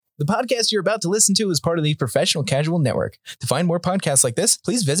The podcast you're about to listen to is part of the Professional Casual Network. To find more podcasts like this,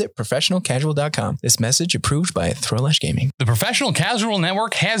 please visit professionalcasual.com. This message approved by Throwlash Gaming. The Professional Casual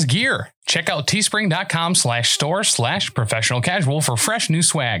Network has gear. Check out teespring.com/store/professionalcasual for fresh new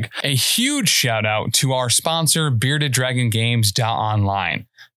swag. A huge shout out to our sponsor, beardeddragongames.online.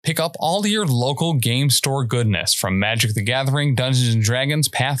 Pick up all your local game store goodness from Magic the Gathering, Dungeons & Dragons,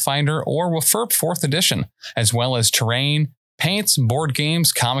 Pathfinder, or WFRP 4th Edition, as well as terrain, paints, board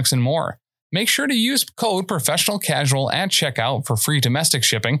games, comics, and more. Make sure to use code Professional Casual at checkout for free domestic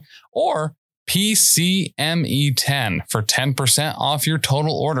shipping or PCME10 for 10% off your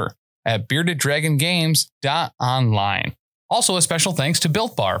total order at beardeddragongames.online. Also, a special thanks to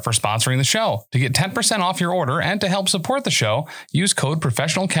Built Bar for sponsoring the show. To get 10% off your order and to help support the show, use code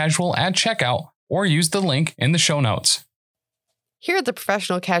Professional Casual at checkout or use the link in the show notes. Here at the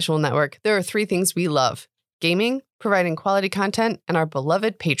Professional Casual Network, there are 3 things we love: gaming, providing quality content, and our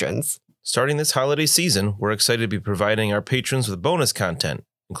beloved patrons. Starting this holiday season, we're excited to be providing our patrons with bonus content,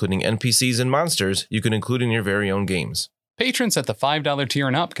 including NPCs and monsters you can include in your very own games. Patrons at the $5 tier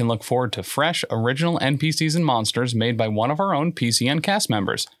and up can look forward to fresh, original NPCs and monsters made by one of our own PCN cast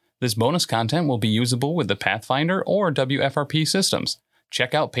members. This bonus content will be usable with the Pathfinder or WFRP systems.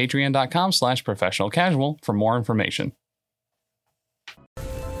 Check out patreon.com/professionalcasual for more information.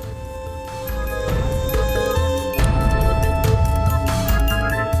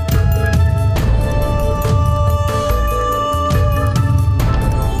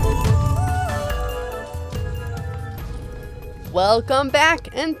 Welcome back,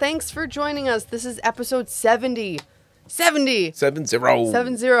 and thanks for joining us. This is episode 70 of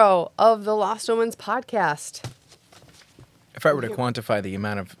the Lost Omens podcast. If I were to quantify the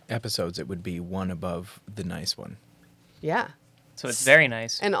amount of episodes, it would be one above the nice one. Yeah. So it's very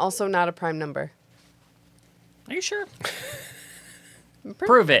nice. And also not a prime number. Are you sure?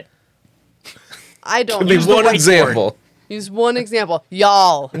 Prove it. I don't Give me one example. Use one example.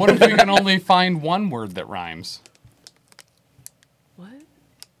 Y'all. What if we can only find one word that rhymes? What?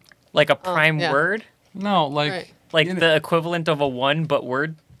 Like a prime yeah. word? No, like... Right. Like the equivalent of a one, but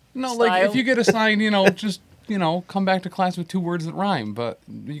word No, style? like if you get assigned, just, come back to class with 2 words that rhyme, but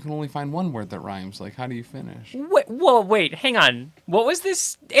you can only find one word that rhymes. Like, how do you finish? Wait, hang on. What was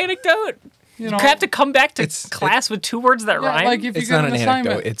this anecdote? You have to come back to class with 2 words that rhyme? Like if you It's get not an an assignment.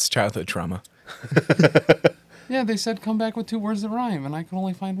 anecdote, it's childhood trauma. Yeah, they said come back with 2 words that rhyme, and I can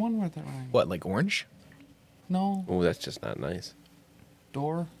only find one word that rhymes. What, like orange? No. Oh, that's just not nice.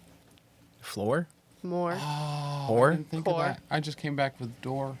 Door? Floor? More. I Or? didn't think of that. I just came back with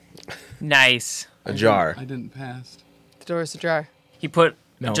door. Nice. A jar. I didn't pass. The door's ajar. He put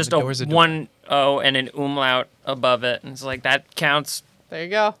No, just the door's a door. one O and an umlaut above it, and it's like, that counts. There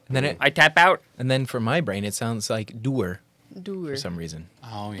you go. And I tap out. then for my brain, it sounds like doer Doer. for some reason.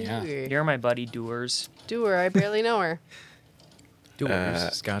 Oh, yeah. You're my buddy, doers. Doer. I barely know her.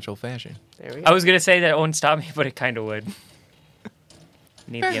 Doers, Scotch old fashioned. There we I go. was going to say that it won't stop me, but it kind of would.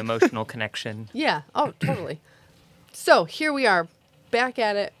 Need the emotional connection. Yeah. Oh, totally. So here we are, back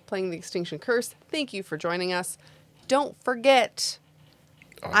at it, playing the Extinction Curse. Thank you for joining us. Don't forget,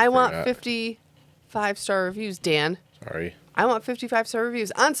 I want 50 5-star reviews, Dan. Sorry. I want 50 5-star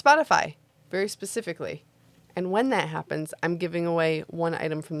reviews on Spotify, very specifically. And when that happens, I'm giving away one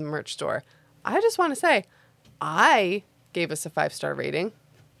item from the merch store. I just want to say, I gave us a 5-star rating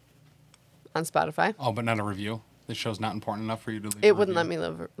on Spotify. Oh, but not a review? This show's not important enough for you to leave It wouldn't let me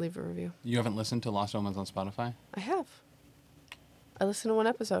leave a review. You haven't listened to Lost Omens on Spotify? I have. I listened to one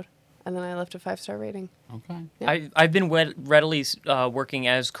episode, and then I left a 5-star rating. Okay. Yeah. I've been readily working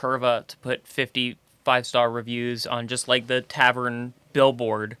as Curva to put 50 5-star reviews on just like the tavern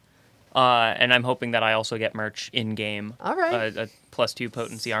billboard, and I'm hoping that I also get merch in game. All right. A +2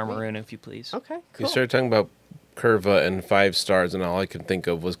 potency armor rune, if you please. Okay, You cool. started talking about Curva and 5 stars, and all I could think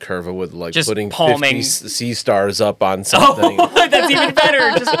of was Curva with like Just putting palming. 50 C stars up on something. Oh, that's even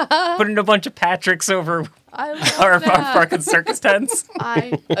better. Just putting a bunch of Patricks over I love our that. fucking circus tents.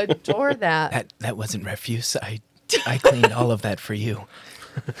 I adore that. That wasn't refuse. I cleaned all of that for you.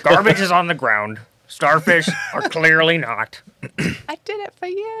 Garbage is on the ground. Starfish are clearly not. I did it for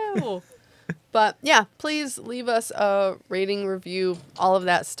you. But yeah, please leave us a rating, review, all of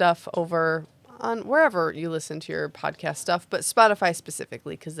that stuff over on wherever you listen to your podcast stuff, but Spotify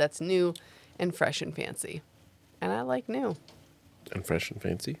specifically, because that's new and fresh and fancy. And I like new. And fresh and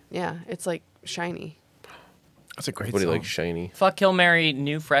fancy. Yeah, it's like shiny. That's a great Everybody song. likes shiny. Fuck, Kill, Marry,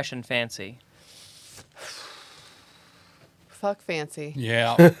 new, fresh, and fancy. Fuck fancy.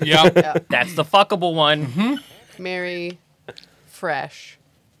 Yeah. Yeah. Yeah. That's the fuckable one. Marry, fresh,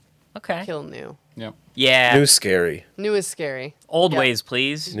 Okay. kill new. Yep. Yeah. New scary. New is scary. Old Yeah. ways,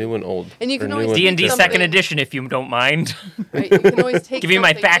 please. New and old. And you can Or always new and- D&D something- second edition, if you don't mind. Right? You can always take Give me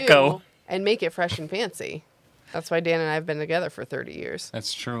my something Thaco. new and make it fresh and fancy. That's why Dan and I have been together for 30 years.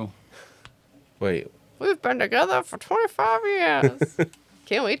 That's true. Wait, We've been together for 25 years.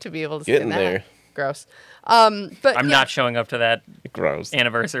 Can't wait to be able to say getting that. there. Gross. But I'm yeah. not showing up to that Gross.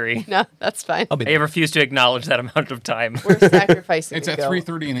 anniversary. No, that's fine. I'll be I refuse to acknowledge that amount of time. We're sacrificing. It's to at go.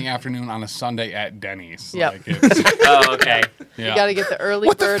 3:30 in the afternoon on a Sunday at Denny's. Yep. Like it's, Oh, okay. yeah. You got to get the early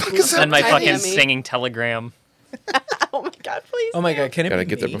bird. Send my fucking Miami. singing telegram. Oh my god, please. Oh my god, can it Gotta be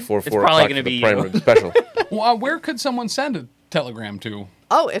get there me? before It's 4 probably o'clock gonna for the be prime you. rib special. Well, where could someone send a telegram to?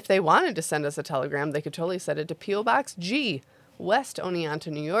 Oh, if they wanted to send us a telegram, they could totally send it to P.O. Box G, West Oneonta,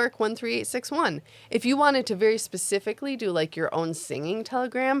 New York, 13861. If you wanted to very specifically do like your own singing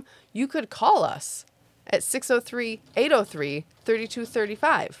telegram, you could call us at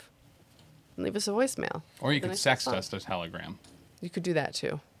 603-803-3235 and leave us a voicemail. Or you With a could nice sext song. us a telegram. You could do that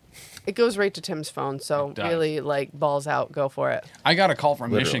too. It goes right to Tim's phone, so It does. really, like, balls out, go for it. I got a call from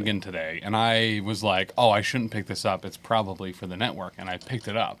Literally. Michigan today, and I was like, oh, I shouldn't pick this up. It's probably for the network. And I picked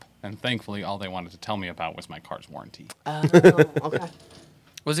it up. And thankfully, all they wanted to tell me about was my car's warranty. Oh, okay.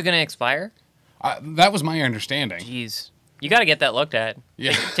 Was it going to expire? That was my understanding. Jeez. You got to get that looked at.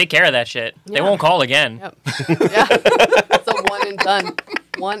 Yeah. Take care of that shit. They Yeah. won't call again. Yep. Yeah. It's a one and done.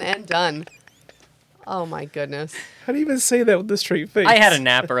 One and done. Oh my goodness. How do you even say that with a straight face? I had a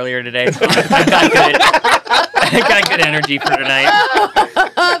nap earlier today, so I got good energy for tonight.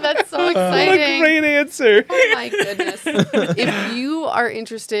 Oh, that's so What a exciting. great answer. Oh my goodness. If you are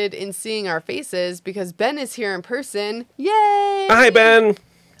interested in seeing our faces, because Ben is here in person, yay! Hi, Ben.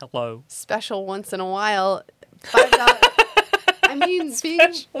 Hello. Special once in a while. $5. I mean, being,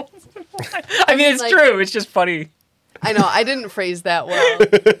 I mean, it's like- true. It's just funny. I know, I didn't phrase that well.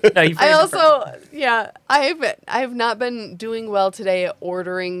 No, you I phrased it also, yeah, I have not been doing well today at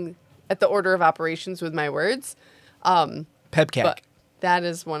ordering at the order of operations with my words. Pepcac. But that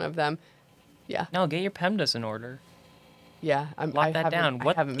is one of them. Yeah, No, get your PEMDAS in order. yeah. Lock that down.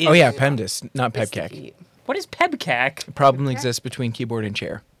 What is- Oh yeah, PEMDAS, not It's Pepcac. defeat. What is PEBCAC? Problem exists between keyboard and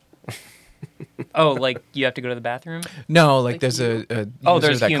chair. Oh, like you have to go to the bathroom? No, like Like there's you? a Oh, user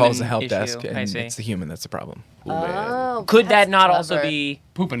there's that calls the human help issue. desk, I and see. it's the human that's the problem. Oh, Could that's that not also clever. be?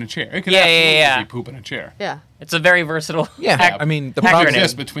 Poop in a chair. It could Yeah, absolutely yeah. be poop in a chair. Yeah. It's a very versatile. Yeah, I mean the Acronym. problem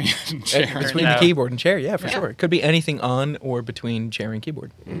Exists is between chair and between No. the keyboard and chair. Yeah, for Yeah. sure. It could be anything on or between chair and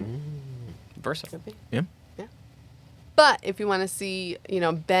keyboard. Versatile. Yeah. But if you want to see,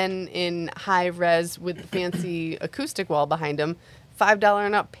 Ben in high res with the fancy acoustic wall behind him, $5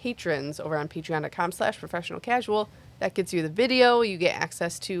 and up patrons over on patreon.com/professionalcasual. That gets you the video. You get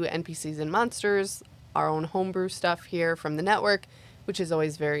access to NPCs and monsters, our own homebrew stuff here from the network, which is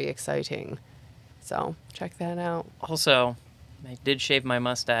always very exciting. So check that out. Also, I did shave my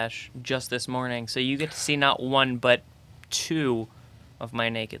mustache just this morning, so you get to see not one but two of my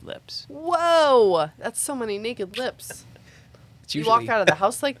naked lips. Whoa! That's so many naked lips. It's You usually walk out of the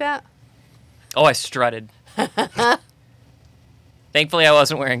house like that? Oh, I strutted. Thankfully, I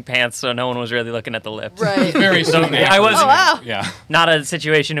wasn't wearing pants, so no one was really looking at the lips. Right. very soon after. I was- Oh, wow. Yeah. Not a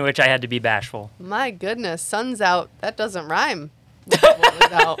situation in which I had to be bashful. My goodness, sun's out. That doesn't rhyme. What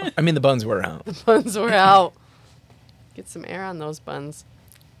was out? I mean the buns were out. Buns were out. Get some air on those buns.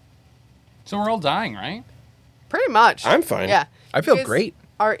 So we're all dying, right? Pretty much. I'm fine. Yeah. I feel You guys great.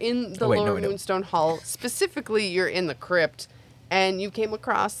 Are in the Oh, wait, no, Lower we don't. Moonstone Hall. Specifically, you're in the crypt, and you came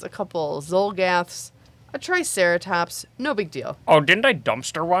across a couple Zolgaths, a Triceratops. No big deal. Oh, didn't I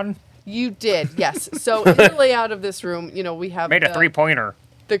dumpster one? You did, yes. So in the layout of this room, we have Made a the- 3-pointer.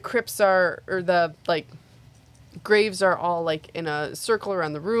 the crypts are, or the graves are all in a circle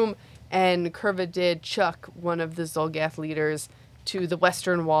around the room, and Curva did chuck one of the Zolgath leaders to the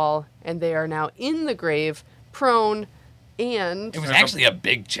western wall, and they are now in the grave, prone and It was actually a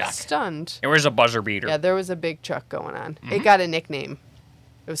big chuck. stunned. It was a buzzer beater. Yeah, there was a big chuck going on. It got a nickname.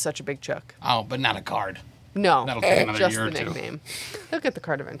 It was such a big chuck. Oh, but not a card. No, That'll take another just year the or two. nickname. They'll get the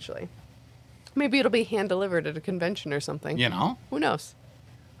card eventually. Maybe it'll be hand delivered at a convention or something. You know? Who knows?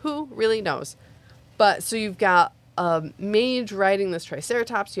 Who really knows? But so you've got a mage riding this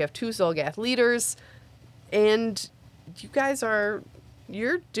Triceratops. You have two Zolgath leaders, and you guys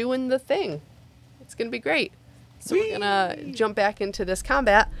you're doing the thing. It's gonna be great. So we're gonna jump back into this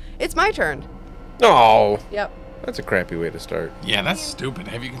combat. It's my turn. Oh, Yep. that's a crappy way to start. Yeah, that's stupid.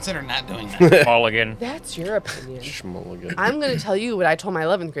 Have you considered not doing that? Mulligan. That's your opinion. Schmulligan. I'm gonna tell you what I told my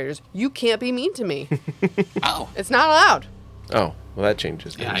 11th graders. You can't be mean to me. Oh. It's not allowed. Oh, well, that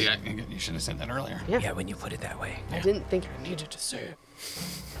changes Yeah, things. you should have said that earlier. Yeah. Yeah, when you put it that way. I didn't think I needed to say it.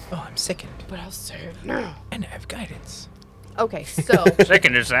 Oh, I'm sickened. But I'll serve now. And I have guidance. Okay, so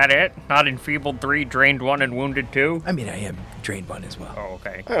Second, is that it? Not enfeebled 3, drained 1, and wounded 2? I mean, I am drained 1 as well. Oh,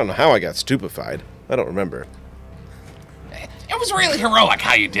 okay. I don't know how I got stupefied. I don't remember. It was really heroic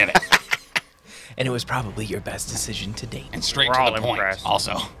how you did it. And it was probably your best decision to date. And straight We're to all the point, impressed.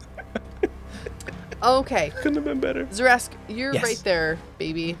 also. okay, Couldn't have been better. Zaresk, you're Yes. right there,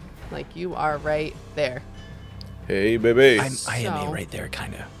 baby. Like you are right there. Hey, baby. I am So- a right there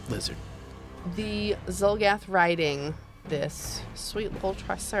kind of lizard. The Zulgath riding this sweet little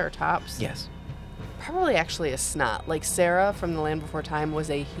Triceratops. Yes. Probably actually a snot. Like Sarah from The Land Before Time was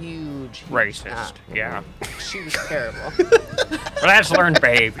a huge Racist. snot. Yeah. She was terrible. Well, that's learned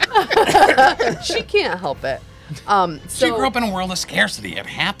behavior. She can't help it. She So grew up in a world of scarcity. It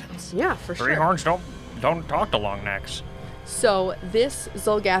happens. yeah, for Three sure. horns don't talk to long necks. So this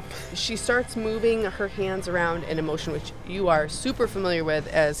Zulgath, she starts moving her hands around in a motion which you are super familiar with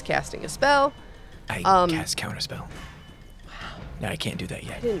as casting a spell. I cast Counterspell. No, I can't do that I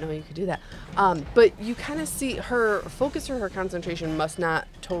yet. didn't know you could do that. But you kind of see her focus or her concentration must not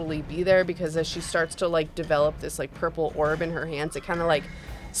totally be there, because as she starts to like develop this like purple orb in her hands, it kind of like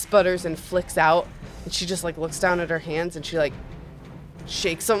sputters and flicks out, and she just like looks down at her hands and she like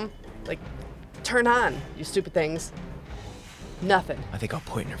shakes them, like, turn on, you stupid things. Nothing. I think I'll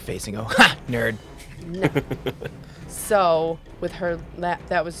point in her face and go, ha, nerd. No. So with her,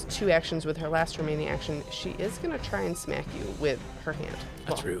 that was 2 actions. With her last remaining action, she is gonna try and smack you with her hand.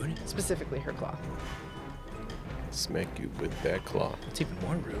 That's rude. Specifically her claw. Smack you with that claw. It's even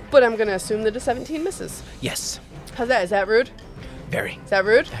more rude. But I'm gonna assume that a 17 misses. Yes. How's that? Is that rude? Very. Is that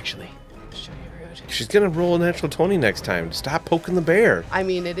rude? Actually. Show you rude. She's gonna roll a natural 20 next time. Stop poking the bear. I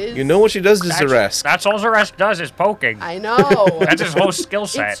mean, it is. You know what she does to Zaresk. That's all Zaresk does is poking. I know. That's his whole skill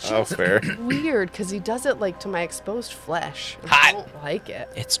set. It's Oh, fair. weird because he does it like to my exposed flesh. I Hot. don't like it.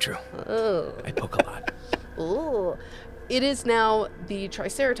 It's true. Ugh. I poke a lot. Ooh. It is now the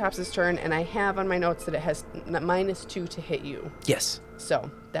Triceratops' turn, and I have on my notes that it has -2 to hit you. Yes.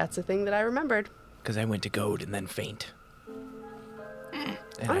 So that's a thing that I remembered. Because I went to goad and then faint.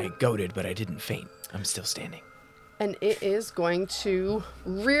 And I goaded, but I didn't faint. I'm still standing. And it is going to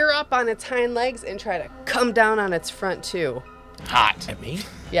rear up on its hind legs and try to come down on its front too. Hot. At me?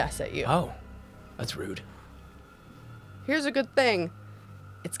 Yes, at you. Oh. That's rude. Here's a good thing.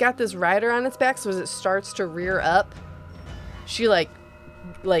 It's got this rider on its back, so as it starts to rear up, she like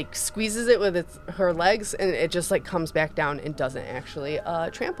squeezes it with her legs, and it just like comes back down and doesn't actually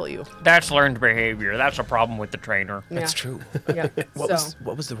trample you. That's learned behavior. That's a problem with the trainer. That's Yeah. true. Yeah.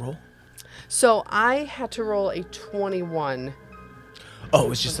 What was the roll? So I had to roll a 21. Oh, it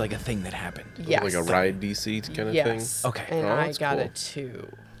was just like a thing that happened. Yes. Like a ride DC kind of Yes. thing. Okay. And Oh, I that's got cool. a 2.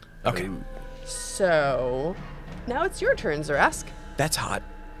 Okay. So now it's your turn, Zaresk. That's hot.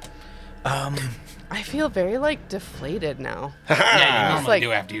 I feel very like deflated now. Yeah, you normally like-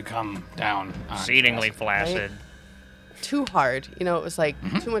 do after you come down. Exceedingly flaccid. Too hard. You know, it was like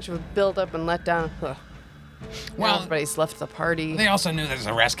too much of a build up and let down. Ugh. Now Well, everybody's left the party. they also knew that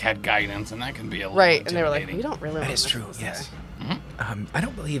Zaresk had guidance, and that can be a little Right, and they were like, we intimidating. don't really That want is to true, mess yes. with this I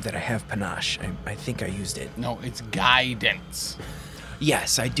don't believe that I have panache. I think I used it. No, it's guidance.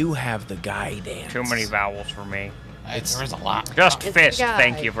 Yes, I do have the guidance. Too many vowels for me. There is a lot. Just It's fist, the guy.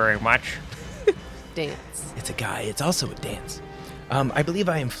 thank you very much. guy. Dance. It's a guy. It's also a dance. I believe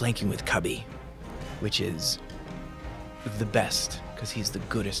I am flanking with Cubby, which is the best because he's the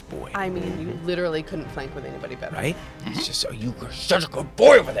goodest boy. I mean, you literally couldn't flank with anybody better. Right? It's just you were such a good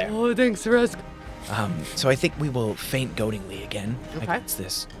boy over there. Oh, thanks, Zaresk. So I think we will feint goadingly again Okay. against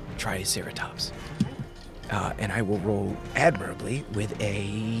this Triceratops. And I will roll admirably with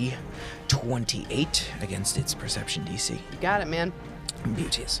a 28 against its perception DC. You got it, man.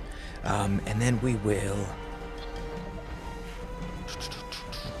 Beauteous. And then we will.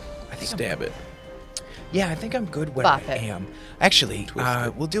 I think Stab it. Yeah, I think I'm good where Bop I it. am. Actually, Twist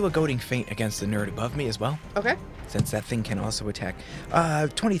it. we'll do a goading feint against the nerd above me as well, Okay. since that thing can also attack.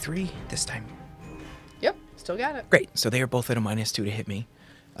 23 this time. Yep. Still got it. Great. So they are both at a -2 to hit me.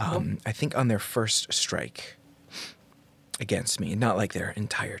 I think on their first strike against me, not like their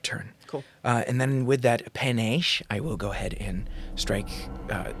entire turn. Cool. And then with that panache, I will go ahead and strike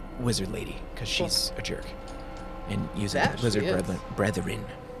Wizard Lady because she's a jerk and use That it she Wizard is. Brethren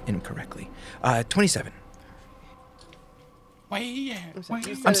incorrectly. 27. Wait, sorry,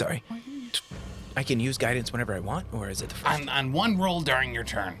 you I'm said- sorry. I can use guidance whenever I want, or is it the first? on one roll during your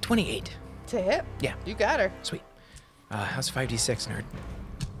turn. 28. To hit? Yeah. You got her. Sweet. How's 5d6, nerd?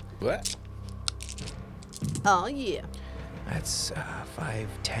 What? Oh, yeah. That's 5,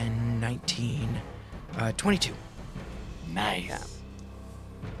 10, 19, 22. Nice.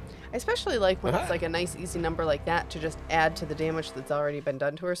 I especially like when it's like a nice, easy number like that to just add to the damage that's already been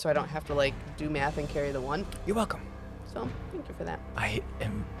done to her, so I don't have to like do math and carry the 1. You're welcome. So thank you for that. I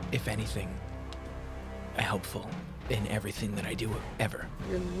am, if anything, helpful in everything that I do ever.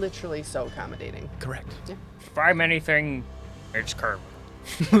 You're literally so accommodating. Correct. Yeah. If I'm anything, it's Curve.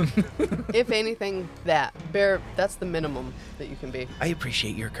 If anything, that's the minimum that you can be. I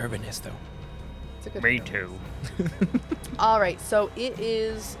appreciate your curviness, though. It's a good Me too. All right, so it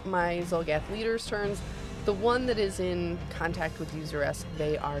is my Zolgath leader's turns. The one that is in contact with you, Zaresk,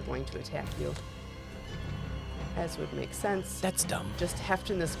 they are going to attack you. As would make sense. That's dumb. Just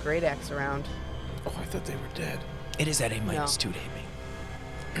hefting this great axe around. Oh, I thought they were dead. It is at a -2 to hit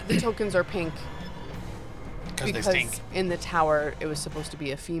me. The tokens are pink Because they stink. in the tower it was supposed to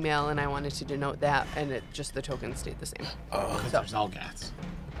be a female, and I wanted to denote that, and the tokens stayed the same. Because So- there's Zolgaths.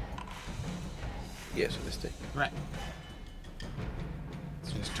 Yeah, so they stink. Right.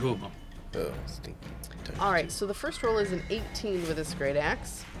 So there's 2 of them. Oh, stinky. All right, so the first roll is an 18 with this great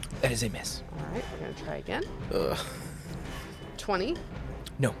axe. That is a miss. All right, we're going to try again. Ugh. 20.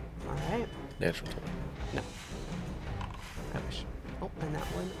 No. All right. Natural 20. No. I wish. Oh, and that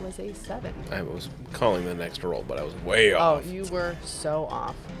one was a 7. I was calling the next roll, but I was way Oh, off. you were so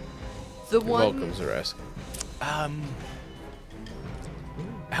off. The You're one. welcome, Zaresk.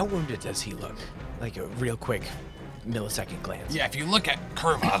 How wounded does he look? Like a real quick millisecond glance. Yeah, if you look at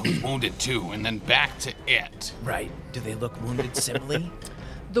Curva, who's wounded too, and then back to it. Right. Do they look wounded similarly?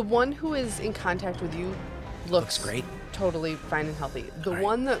 The one who is in contact with you looks great. Totally fine and healthy. The All right.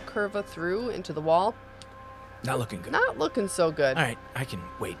 one that Curva threw into the wall, Not looking good. not looking so good. All right, I can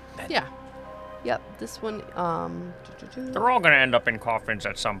wait then. Yeah. Yep. This one. They're all going to end up in coffins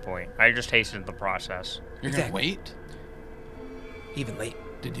at some point. I just hastened the process. You're Exactly. gonna wait? Even late.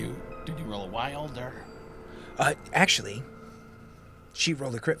 Did you roll a wild or? Actually, she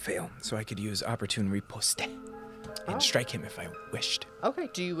rolled a crit fail, so I could use opportune riposte and Oh. strike him if I wished. Okay.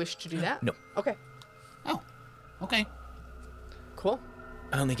 Do you wish to do that? No. Okay. Oh, okay. Cool.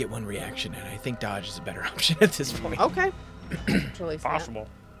 I only get one reaction, and I think dodge is a better option at this point. Okay. Totally fine. Possible. All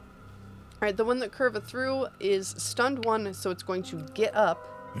right. The one that Curva threw is stunned 1, so it's going to get up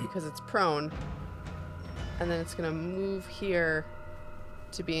because it's prone, and then it's going to move here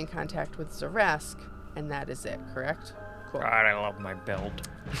to be in contact with Zaresk, and that is it. Correct? Cool. God, I love my build.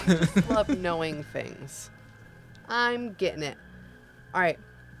 Love knowing things. I'm getting it. All right,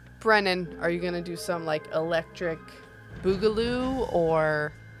 Brennan, are you gonna do some like electric boogaloo,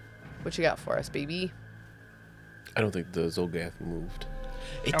 or what you got for us, baby? I don't think the Zolgath moved.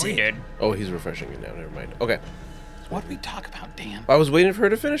 It Oh, we did. Oh, he's refreshing it now. Never mind. Okay. What did we talk about, Dan? I was waiting for her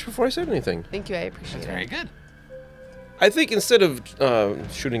to finish before I said anything. Thank you, I appreciate That's it. very good. I think instead of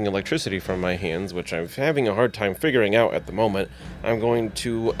shooting electricity from my hands, which I'm having a hard time figuring out at the moment, I'm going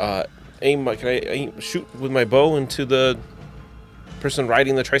to shoot with my bow into the person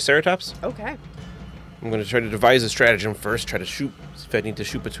riding the Triceratops? Okay. I'm going to try to devise a stratagem first, try to shoot if I need to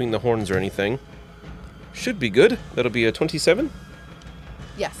shoot between the horns or anything. Should be good. That'll be a 27?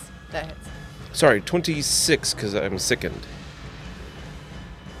 Yes, that hits. Sorry, 26, because I'm sickened.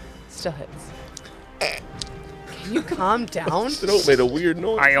 Still hits. Can you calm down? Throat made a weird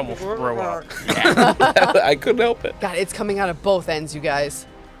noise. I almost threw up. I couldn't help it. God, it's coming out of both ends, you guys.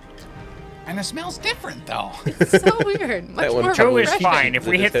 And it smells different, though. It's so weird. Much That one more 2 is refreshing. fine. If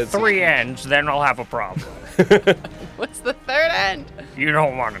we His hit head's- 3 ends, then I'll have a problem. What's the third end? You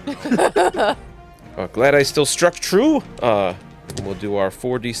don't want to know. Glad I still struck true. We'll do our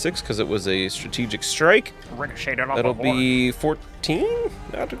 4d6 because it was a strategic strike. Ricocheted off That'll a horn. be 14.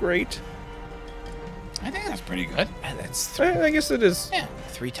 Not great. I think that's pretty good. And that's I guess it is. Yeah,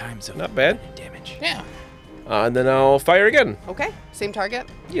 3 times of Not bad. damage. yeah. And then I'll fire again. Okay, same target.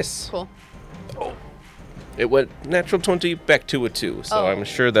 Yes. Cool. It went natural 20 back to a 2, so Oh. I'm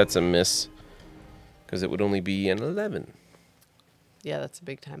sure that's a miss. Because it would only be an 11. Yeah, that's a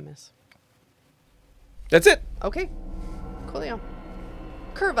big time miss. That's it. Okay. Coolio.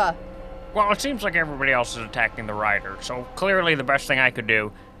 Curva. Well, it seems like everybody else is attacking the rider, so clearly the best thing I could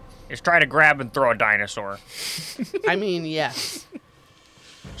do is try to grab and throw a dinosaur. I mean, yes.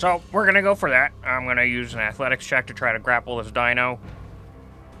 So we're gonna go for that. I'm gonna use an athletics check to try to grapple this dino.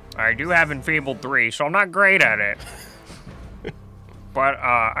 I do have enfeebled 3, so I'm not great at it. But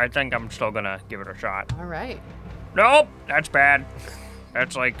I think I'm still gonna give it a shot. All right. Nope, that's bad.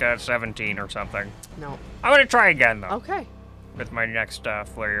 That's like 17 or something. No. I'm gonna try again though Okay. with my next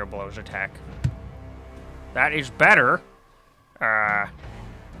flurry of blows attack. That is better.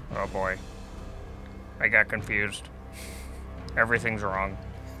 Oh boy, I got confused. Everything's wrong.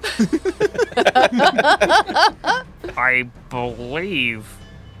 I believe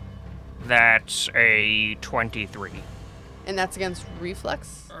That's a 23. And that's against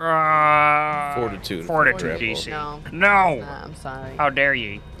reflex? Fortitude. Fortitude Grapple. DC. No. No. Nah, I'm sorry. How dare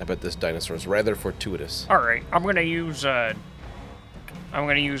ye? I bet this dinosaur is rather fortuitous. All right, I'm gonna use an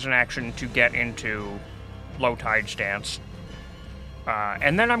action to get into low tide stance,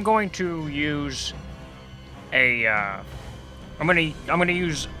 and then I'm going to use I'm gonna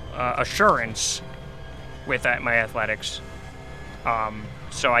use assurance with my athletics.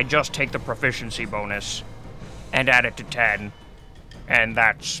 So I just take the proficiency bonus and add it to 10, and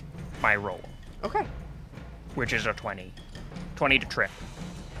that's my roll, Okay. which is a 20. 20 to trip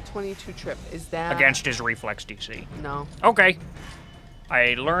 22 trip. Is that... against his reflex DC. No. Okay.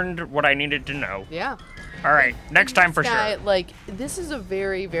 I learned what I needed to know. Yeah. All right, next time for This guy, sure. Like, this is a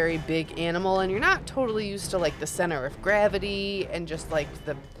very, very big animal, and you're not totally used to, like, the center of gravity and just, like,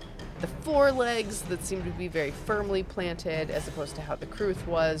 the forelegs that seem to be very firmly planted as opposed to how the Kruth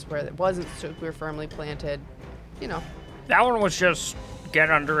was, where it wasn't super firmly planted. You know. That one was just get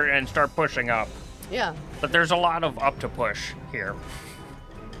under it and start pushing up. Yeah. But there's a lot of up to push here.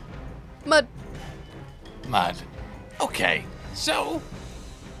 Mud. Mud. Okay, so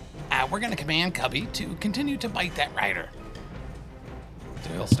we're gonna command Cubby to continue to bite that rider. So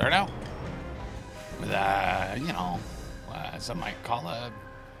he'll start out with some might call a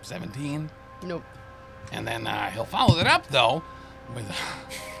 17, Nope. and then he'll follow it up though with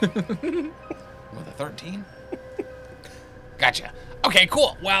with a 13. Gotcha. Okay,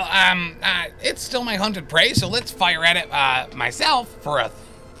 cool. Well, it's still my hunted prey, so let's fire at it myself for a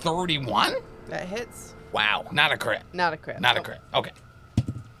 31. That hits. Wow, not a crit. Not a crit. Not a Okay. crit. Okay.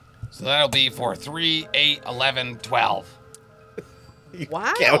 So that'll be for 3, 8, 11, 12.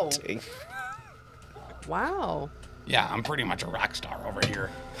 Wow. Counting. Wow. Yeah, I'm pretty much a rock star over here.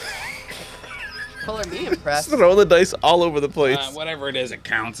 Color me impressed. Throwing the dice all over the place. Whatever it is, it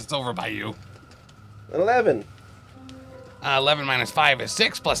counts. It's over by you. 11. 11 minus 5 is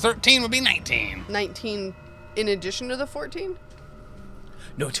 6, plus 13 would be 19. 19 in addition to the 14?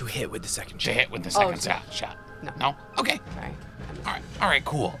 No, to hit with the second To shot. hit with the second sorry. shot. No. No? Okay. Sorry. All right,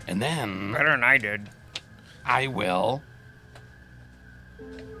 cool. And then Better than I did. I will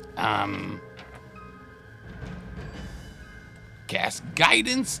cast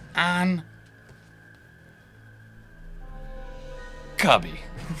guidance on Cubby.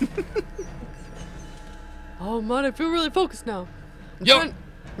 Oh, Mud, I feel really focused now. Yo.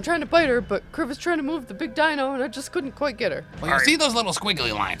 I'm trying to bite her, but Kriv is trying to move the big dino, and I just couldn't quite get her. Well, you see those little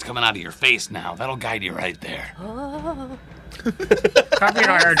squiggly lines coming out of your face now. That'll guide you right there. Ah. Cubby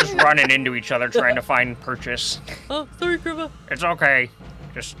and I are just running into each other trying to find purchase. Oh, sorry, Kriva. It's okay.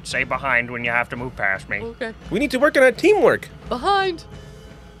 Just stay behind when you have to move past me. Okay. We need to work on our teamwork. Behind.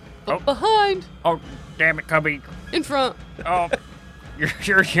 Oh. Behind. Oh, damn it, Cubby. In front. Oh,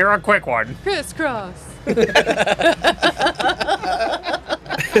 you're a quick one. Crisscross.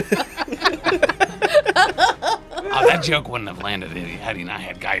 Oh, that joke wouldn't have landed had he not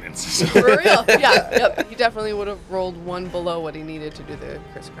had guidance. For real. Yeah, yep. He definitely would have rolled one below what he needed to do the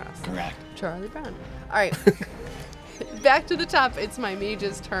crisscross. Correct. Charlie Brown. All right. Back to the top. It's my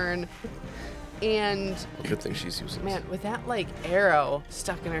mage's turn. And Good thing she's using man, with that like arrow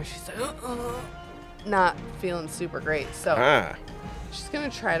stuck in her, she's like, not feeling super great. So Ah. she's gonna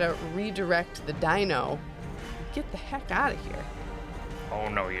try to redirect the dino. Get the heck out of here. Oh,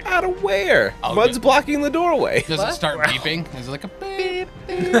 no, you Out of where? Oh, Mud's good. blocking the doorway. Does What? it start beeping? Is it like a beep?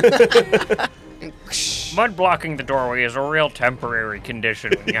 And Mud blocking the doorway is a real temporary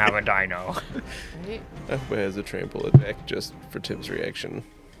condition when you have a dino. right? I hope it has a trample attack just for Tim's reaction.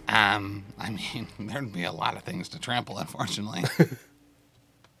 I mean, there'd be a lot of things to trample, unfortunately.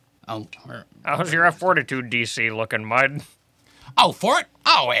 How's your fortitude DC looking, Mud? Oh, fort?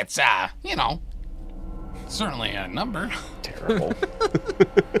 Oh, it's, certainly a number. Terrible.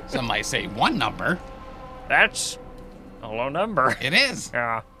 Some might say one number. That's a low number. It is.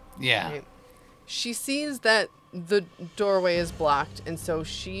 Yeah. Yeah. Right. She sees that the doorway is blocked, and so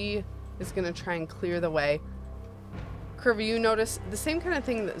she is going to try and clear the way. Curvy, you notice the same kind of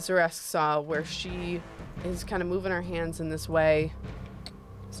thing that Zaresk saw, where she is kind of moving her hands in this way,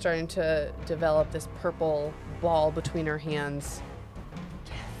 starting to develop this purple ball between her hands.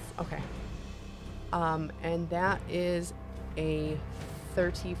 Yes. Okay. And that is a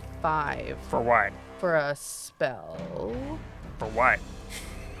 35 For what? for a spell. For what?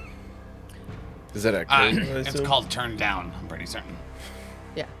 Is that a crit, I It's assume? called turn down, I'm pretty certain.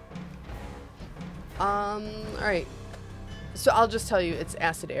 Yeah. All right. So I'll just tell you it's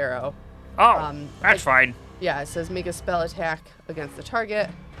acid arrow. Oh, that's fine. Yeah, it says make a spell attack against the target.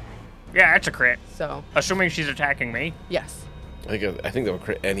 Yeah, that's a crit. So, Assuming she's attacking me. yes. I think that would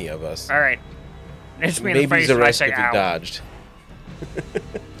crit any of us. All right. Hits me in the Maybe face and I Zaresk say if he ow. dodged.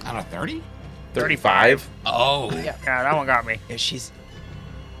 On a 30? 35. Oh. Yeah. Yeah, that one got me. Yeah, she's.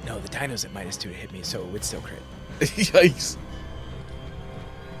 No, the dino's at -2 to hit me, so it would still crit. Yikes.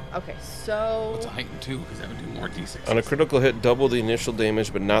 Okay, so It's a heightened 2 because that would do more d6. On a critical hit, double the initial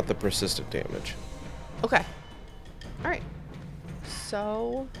damage, but not the persistent damage. okay. All right.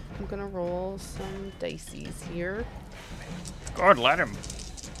 So I'm gonna roll some dices here. Good, let him.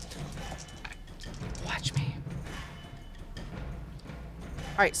 Watch me.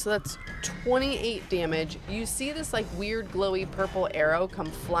 All right, so that's 28 damage. You see this like weird glowy purple arrow come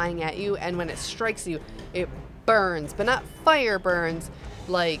flying at you, and when it strikes you, it burns, but not fire burns,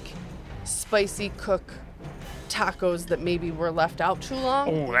 like spicy cook tacos that maybe were left out too long.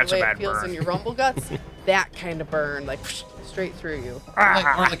 Ooh, that's the a way bad it feels burn. in your rumble guts. That kind of burn, like straight through you. Or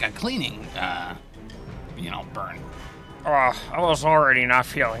like a cleaning, burn. Oh, I was already not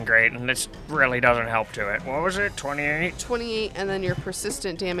feeling great, and this really doesn't help to it. What was it? 28? 28, and then your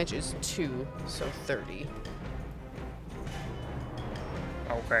persistent damage is 2, so 30.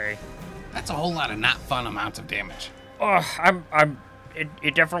 Okay. That's a whole lot of not fun amounts of damage. Oh,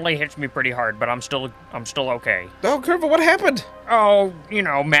 it definitely hits me pretty hard, but I'm still okay. Oh, Curva, what happened? Oh,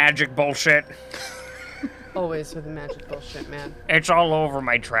 magic bullshit. Always with the magic bullshit, man. It's all over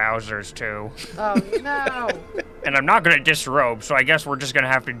my trousers, too. Oh, no. And I'm not gonna disrobe, so I guess we're just gonna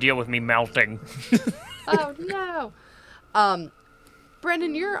have to deal with me melting. Oh, no.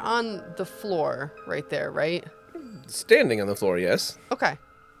 Brendan, you're on the floor right there, right? Standing on the floor, yes. Okay.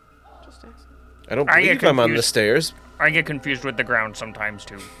 Just ask. I don't I get believe I'm on the confused. stairs. I get confused with the ground sometimes,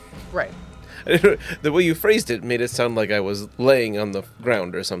 too. Right. The way you phrased it made it sound like I was laying on the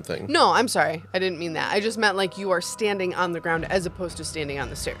ground or something. No, I'm sorry. I didn't mean that. I just meant like you are standing on the ground as opposed to standing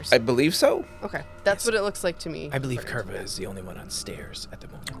on the stairs. I believe so. Okay. That's what it looks like to me. I believe Curva is the only one on stairs at the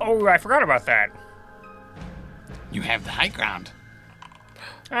moment. Oh, I forgot about that. You have the high ground.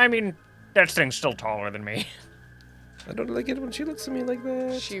 I mean, that thing's still taller than me. I don't like it when she looks at me like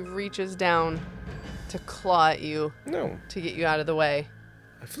that. She reaches down to claw at you No, to get you out of the way.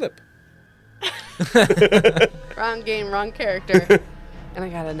 I flip. Wrong game, wrong character. And I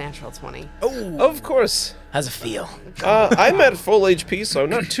got a natural 20. Oh, Of course. how's it feel? I'm at full HP, so I'm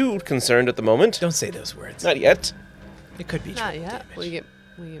not too concerned at the moment. Don't say those words. Not yet. It could be Not triple yet. damage. Will you get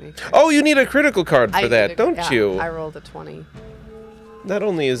me? Oh, you need a critical card for I that, did don't yeah, you? I rolled a 20. Not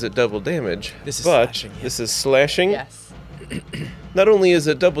only is it double damage, This is but slashing, yeah. this is slashing. Yes. Not only is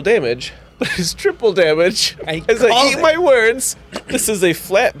it double damage, but it's triple damage. I As I called eat it. my words, this is a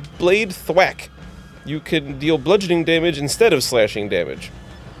flat blade thwack. You can deal bludgeoning damage instead of slashing damage.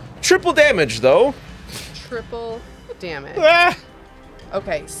 Triple damage, though. Triple damage. Ah!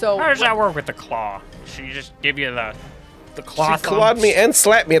 Okay, so How does that work with the claw? She just give you the claw She clawed thumps? me and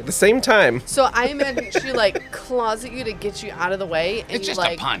slapped me at the same time. So I imagine she like claws at you to get you out of the way, and It's you just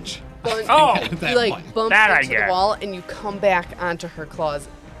like a punch. bump, Oh, At that you like point. bump That I into the get. wall, and you come back onto her claws,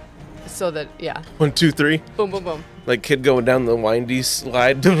 so that 1, 2, 3. boom, boom, boom. Like kid going down the windy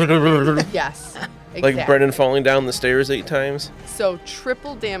slide. Yes, Like exactly. Brennan falling down the stairs 8 times. So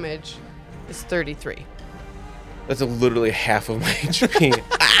triple damage is 33. That's literally half of my HP.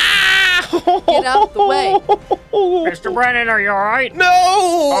 Get out the way. Mr. Brennan, are you alright?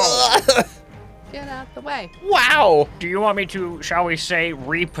 No! Get out the way. Wow! Do you want me to, shall we say,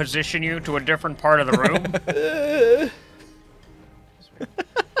 reposition you to a different part of the room?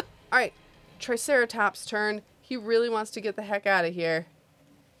 All right, Triceratops' turn. He really wants to get the heck out of here.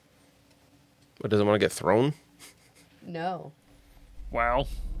 What, doesn't want to get thrown? No. Well,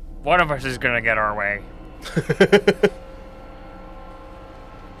 one of us is gonna get our way.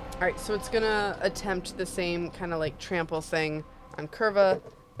 All right, so it's gonna attempt the same kind of like trample thing on Curva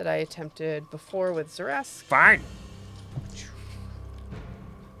that I attempted before with Zaresk. Fine.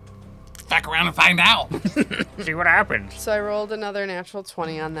 Back around and find out. See what happens. So I rolled another natural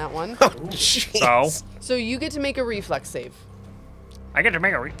 20 on that one. So, So you get to make a reflex save. I get to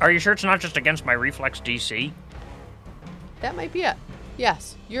make a are you sure it's not just against my reflex DC? That might be it.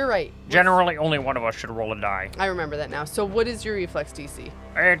 Yes, you're right. Generally, only one of us should roll a die. I remember that now. So what is your reflex DC?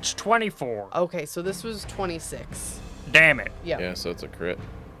 It's 24. Okay, so this was 26. Damn it. Yep. Yeah, so it's a crit.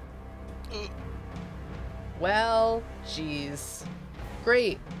 Well, jeez.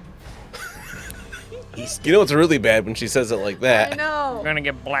 Great. You know it's really bad when she says it like I that. I'm know. gonna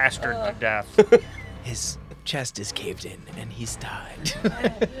get blasted to death. His chest is caved in, and he's died.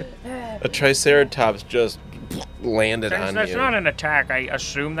 A Triceratops just landed Since on that's you. not an attack, I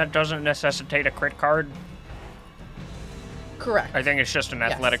assume that doesn't necessitate a crit card. Correct. I think it's just an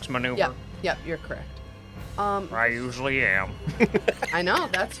Yes. athletics maneuver. Yep, you're correct. I usually am. I know,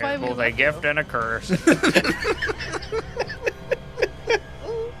 that's why It's we both a left gift you. and a curse.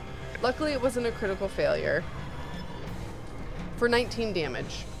 Luckily, it wasn't a critical failure. For 19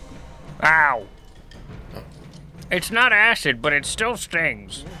 damage. Ow. It's not acid, but it still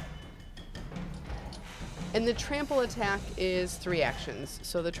stings. And the trample attack is 3 actions,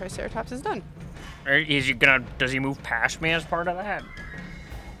 so the Triceratops is done. Does he move past me as part of that?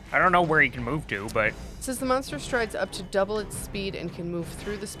 I don't know where he can move to, but It says the monster strides up to double its speed and can move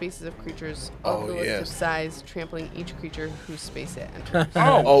through the spaces of creatures of the list of size, trampling each creature whose space it enters.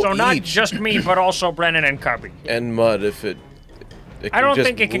 so not each. just me, but also Brennan and Cubby. And mud if it I can don't just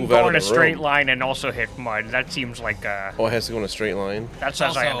think it can move go out in of a the straight room. line and also hit mud. That seems like Oh, it has to go in a straight line? that's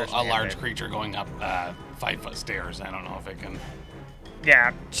It's as I also understand a large it. creature going up 5-foot stairs. I don't know if it can.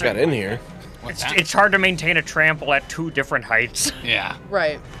 Yeah, It's got in here. What's that? it's hard to maintain a trample at 2 different heights. Yeah.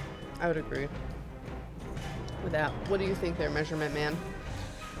 Right. I would agree with that. What do you think there, Measurement Man?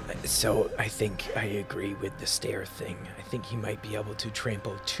 So I think I agree with the stair thing. I think he might be able to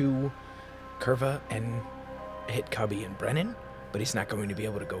trample 2 Curva and hit Cubby and Brennan, but he's not going to be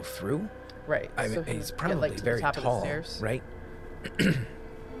able to go through. Right. I mean, so he he's would get, probably like, to the very top of the tall, stairs. right?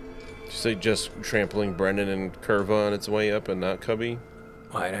 So just trampling Brennan and Curva on its way up and not Cubby?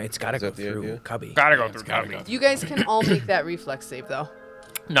 Well, it's got to Is go that the through idea? Cubby. Gotta go It's through gotta Cubby. go. You guys can all make that reflex save, though.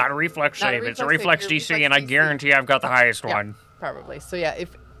 Not a reflex Not a save. It's a reflex reflex save, your DC, reflex and I DC. guarantee I've got the highest Yeah, one. probably. So yeah, if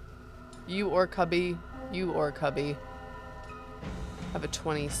you or Cubby have a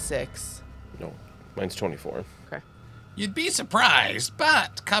 26. No, mine's 24. Okay. You'd be surprised,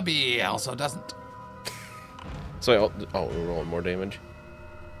 but Cubby also doesn't. So we're rolling more damage?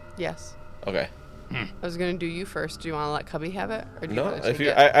 Yes. Okay. I was gonna do you first. Do you want to let Cubby have it, or do you No, want to if take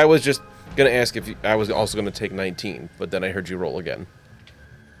you, it? I was just going to ask if I was also going to take 19, but then I heard you roll again.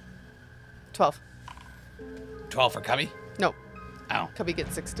 12. 12 for Cubby? No, Ow. Cubby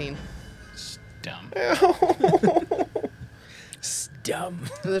gets 16. Dumb. Dumb.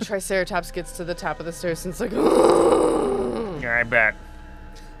 So the Triceratops gets to the top of the stairs and it's like, it's Yeah, I bet.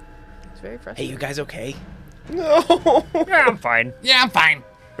 very Hey, frustrating. you guys okay? No. Yeah, I'm fine. Yeah, I'm fine.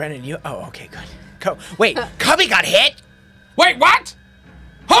 Brennan, you... Oh, okay, good. Wait, Cubby got hit? Wait, what?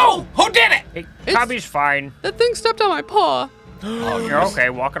 Who did it? Hey, Cubby's fine. That thing stepped on my paw. Oh, you're okay.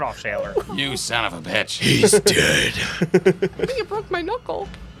 Walk it off, sailor. You son of a bitch. He's dead. I think it broke my knuckle.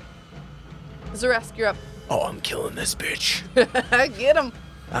 Zaresk, you're up. Oh, I'm killing this bitch. Get him.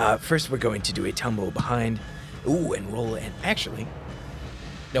 First, we're going to do a tumble behind. Ooh, and roll an... Actually...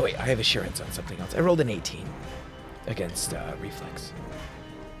 No, wait, I have assurance on something else. I rolled an 18 against reflex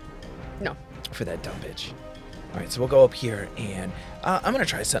No. for that dumb bitch. All right, so we'll go up here, and I'm going to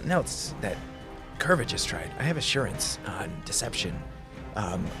try something else that Curva just tried. I have assurance on deception.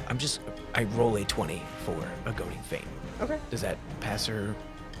 I roll a 20 for a goading feint. Okay. Does that pass her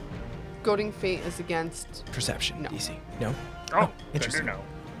Goading Fate is against. perception No. DC? No? Oh, good to interesting. know.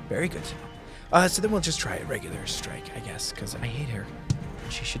 Very good to know. So then we'll just try a regular strike, I guess, because I hate her.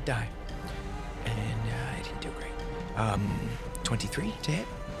 She should die. And I didn't do great. 23 to hit?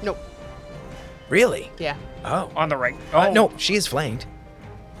 Nope. Really? Yeah. Oh. On the right. Oh, No, she is flanked.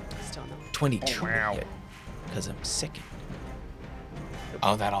 Still no. 22 Oh, wow. to hit. Because I'm sickened.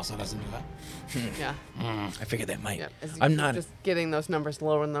 Oh, that also doesn't do that. Yeah. I figured that might. Yeah. As you I'm keep not. just getting those numbers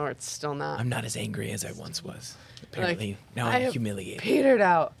lower and lower. It's still not. I'm not as angry as I once was. Apparently, now I I'm have humiliated. petered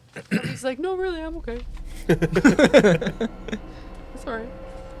out. He's like, no, really, I'm okay. It's all right.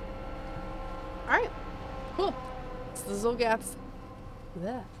 All right. Cool. It's the Zolgath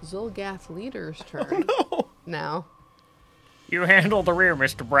leader's turn now. You handle the rear,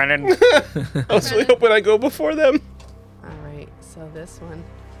 Mr. Brennan. I was really hoping I go before them. All right. So this one.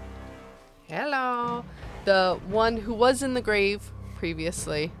 Hello. The one who was in the grave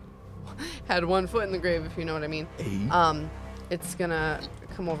previously had 1 foot in the grave, if you know what I mean. It's gonna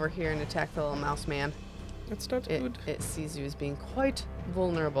come over here and attack the little mouse man. That's not good. It sees you as being quite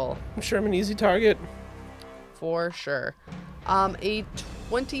vulnerable, I'm sure I'm an easy target. for sure. A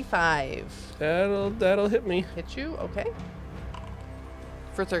 25 That'll hit me. hit you, okay?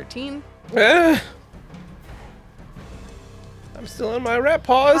 For 13. Ah. I'm still on my rat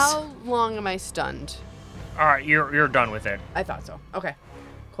paws. How long am I stunned? All right, you're done with it. I thought so. Okay,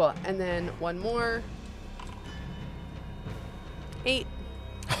 cool. And then one more. 8.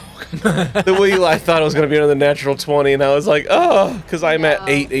 The way I thought it was going to be another natural 20, and I was like, oh, because I'm at No.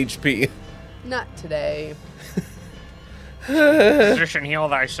 8 HP. Not today. Position heal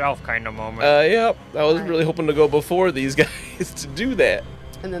thyself kind of moment. Yep. I was Alright. really hoping to go before these guys to do that.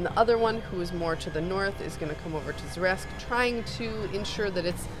 And then the other one, who is more to the north, is going to come over to Zaresk, trying to ensure that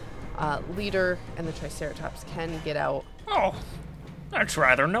its leader and the Triceratops can get out. Oh, that's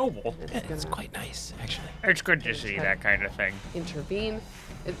rather noble. It's quite nice, actually. It's good to see that kind of thing. Intervene.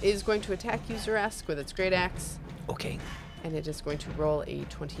 It is going to attack User-esque with its great axe, Okay, and it is going to roll a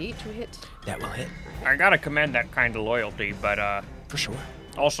 28 to hit. that will hit I gotta commend that kind of loyalty, but for sure.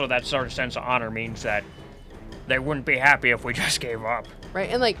 also that sort of sense of honor means that they wouldn't be happy if we just gave up. Right,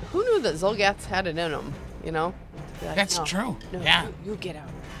 and like, who knew that Zolgaths had it in them, you know? Be like, That's "No, true. No, Yeah. you get out.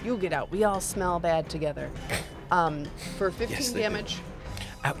 You get out. We all smell bad together. For 15 Yes, they do. damage,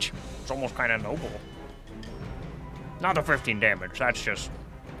 Ouch. It's almost kind of noble. Not the 15 damage. That's just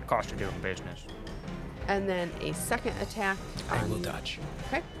cost of doing business. and then a second attack. I will on- dodge.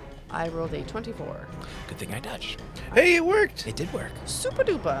 Okay. I rolled a 24. Good thing I dodged. Hey, it worked. It did work. Super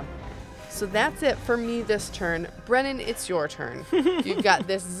duper. So that's it for me this turn. Brennan, it's your turn. You've got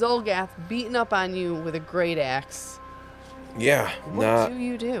this Zolgath beating up on you with a great axe. Yeah, What do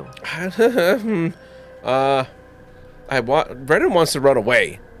you do? Brennan wants to run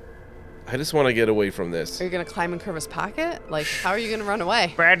away. I just want to get away from this. Are you going to climb in Curva's pocket? Like, how are you going to run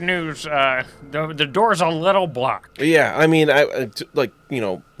away? Bad news. The door's a little blocked. Yeah, I mean, like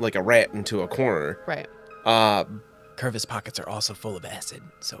like a rat into a corner. Right. Curvis pockets are also full of acid,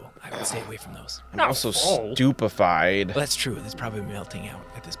 so I would stay away from those. I'm Not also full. stupefied. Well, that's true. It's probably melting out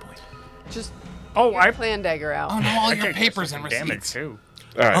at this point. Just Oh, I plan dagger out. Oh no, all I your take papers and some damage receipts. too.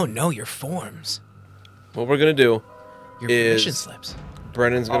 All right, Oh no, your forms. what we're gonna do? Your Is- permission slips.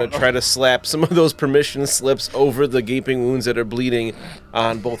 Brennan's gonna no. try to slap some of those permission slips over the gaping wounds that are bleeding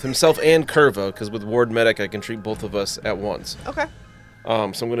on both himself and Curva, because with Ward Medic I can treat both of us at once. Okay. So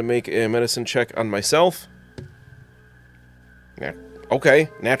I'm gonna make a medicine check on myself. Yeah. Okay,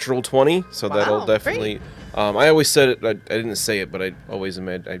 natural 20, so that'll Wow, definitely. I always said it. I didn't say it, but I always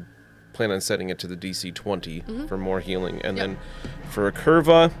I plan on setting it to the DC 20 for more healing, and Yep. then for a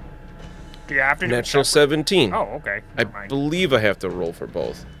Curva, Do you have to do natural separate? 17. Oh, okay. I Never mind. believe I have to roll for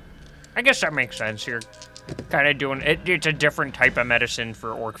both. I guess that makes sense. You're kind of doing it. It's a different type of medicine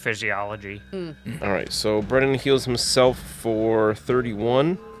for orc physiology. All right, so Brennan heals himself for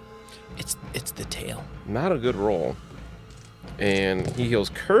 31. It's the tail. Not a good roll. And he heals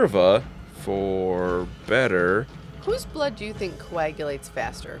Curva for better. Whose blood do you think coagulates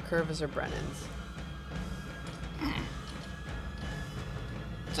faster, Curva's or Brennan's?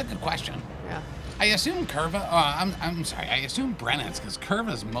 It's a good question. Yeah. I assume Curva. I'm sorry. I assume Brennan's because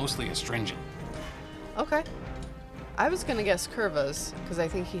Curva's mostly astringent. Okay. I was gonna guess Curva's because I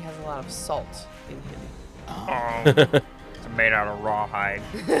think he has a lot of salt in him. It's made out of rawhide.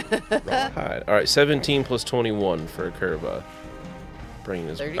 Rawhide. All right, 17 plus 21 for Curva. Brain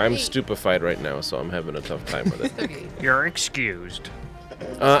is. I'm 38. stupefied right now, so I'm having a tough time with it. 38. You're excused.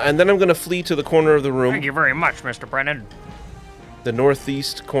 And then I'm gonna flee to the corner of the Thank room, you very much, Mr. Brennan. the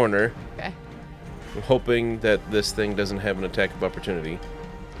northeast corner. Okay. I'm hoping that this thing doesn't have an attack of opportunity.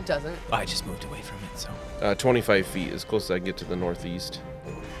 It doesn't. I just moved away from it, so 25 feet, as close as I can get to the northeast.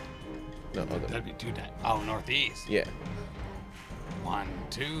 No, other. That'd be 2 times. Oh, northeast. Yeah. 1,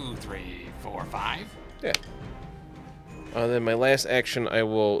 2, 3, 4, 5. Yeah. Then my last action, I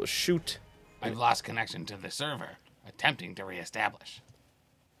will shoot. I've lost connection to the server, attempting to reestablish.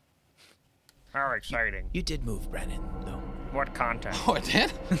 How exciting. you did move, Brennan, though. What content? Oh, it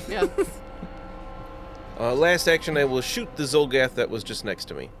did? Yeah. Last action, I will shoot the Zolgath that was just next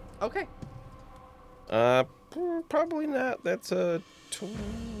to me. Okay. Probably not. That's a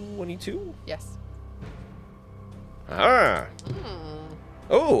 22. Yes. Ah.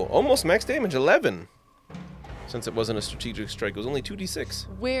 Oh, almost max damage, 11. Since it wasn't a strategic strike, it was only 2d6.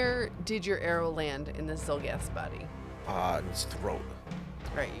 Where did your arrow land in this Zolgath's body? In its throat.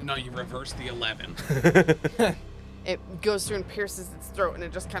 Right. No, you reversed the 11. It goes through and pierces its throat, and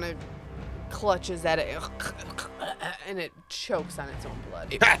it just kind of clutches at it, and it chokes on its own blood.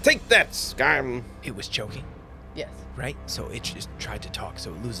 Take that, Skym. It was choking, Yes. right? So it just tried to talk,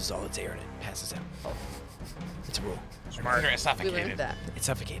 so it loses all its air and it passes out. It's a rule. Consider it We learned suffocated. that. It's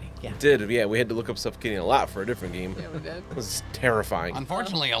suffocating. Yeah. Did, yeah, we had to look up suffocating a lot for a different game. Yeah, we did. It was terrifying.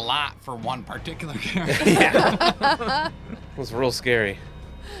 Unfortunately, a lot for one particular character. It was real scary.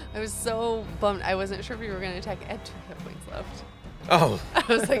 I was so bummed. I wasn't sure if you were going to attack at 2 hit points left. Oh, I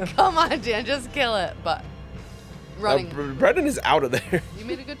was like, come on, Dan, just kill it. But running. Brendan is out of there. You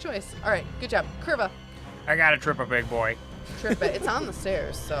made a good choice. All right, good job. Curva, I gotta trip a big boy. trip it. It's on the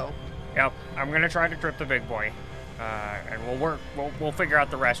stairs, so. Yep, I'm gonna try to trip the big boy, and we'll figure out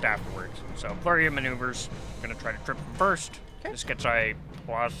the rest afterwards. So flurry of maneuvers. Gonna try to trip him first. Okay. This gets a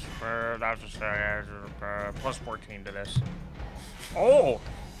plus plus 14 to this. Oh,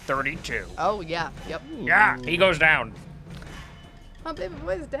 32. Oh, yeah. Yep. Yeah, he goes down. Oh, baby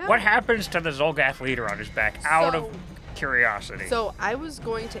boy's down. What happens to the Zolgath leader on his back? Out of curiosity. So I was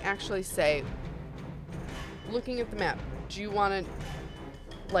going to actually say, looking at the map, do you want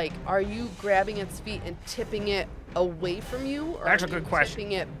to, like, are you grabbing its feet and tipping it away from you? Or That's a are good you question.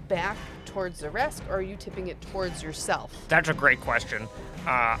 tipping it back towards the rest, or are you tipping it towards yourself? That's a great question.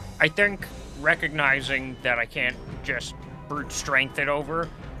 I think recognizing that I can't just brute strength it over,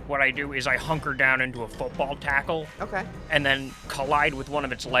 what I do is I hunker down into a football tackle Okay. and then collide with one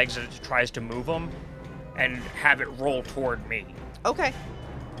of its legs as it tries to move them and have it roll toward me. Okay.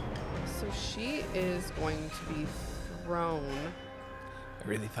 So she is going to be thrown. I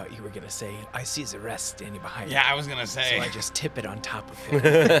really thought you were gonna say, I see the rest standing behind Yeah, me. I was gonna say. So I just tip it on top of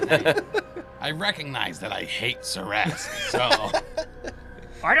him. I recognize that I hate Ceresk, so.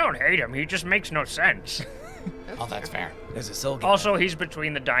 I don't hate him, he just makes no sense. Oh, that's fair. There's a Zolgath. Also, he's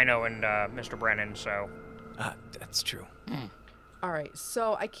between the Dino and Mr. Brennan, so. That's true. All right.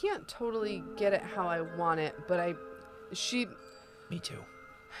 So I can't totally get it how I want it, but Me too.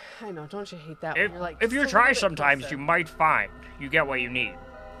 I know. Don't you hate that? When you're like, If you just a try little bit sometimes, closer. you might find you get what you need.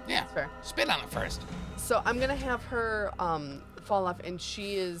 Yeah. Fair. Spit on it first. So I'm gonna have her fall off, and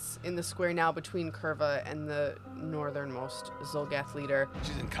she is in the square now between Curva and the northernmost Zolgath leader.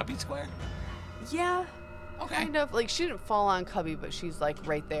 She's in Cubby Square? Yeah, Okay. kind of. Like she didn't fall on Cubby, but she's like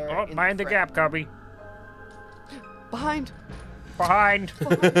right there. Oh, in mind the front. gap, Cubby. Behind. Behind.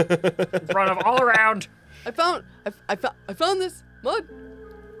 In front of, all around. I found this mud.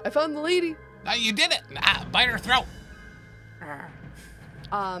 I found the lady. No, you did it. Bite her throat.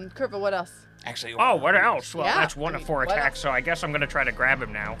 Curva, what else? Actually, Oh, what else? Well, Yeah, that's one I of mean, 4 what attacks, else? so I guess I'm gonna try to grab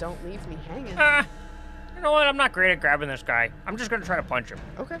him now. Don't leave me hanging. You know what? I'm not great at grabbing this guy. I'm just gonna try to punch him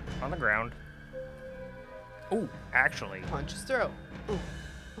Okay. on the ground. Ooh, actually, Punch his throat. Ooh.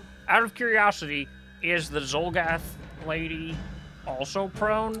 out of curiosity, is the Zolgath lady also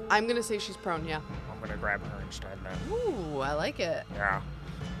prone? I'm gonna say she's prone. Yeah. I'm gonna grab her instead then. Ooh, I like it. Yeah.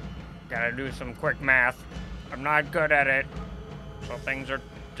 Gotta do some quick math. I'm not good at it, so things are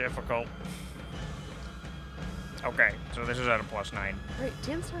difficult. Okay, so this is at a +9. Right,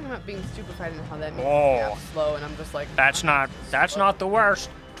 Dan's talking about being stupefied and how that makes Oh. me gap slow, and I'm just like, That's not the worst.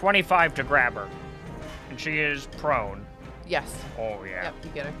 25 to grab her. And she is prone. yes. Oh yeah. Yep, you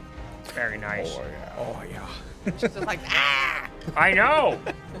get her. Very nice. Oh, yeah. She's just like, ah! I know.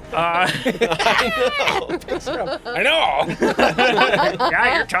 I know!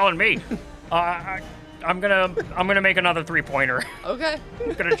 Yeah, you're telling me. I'm gonna make another 3-pointer. Okay.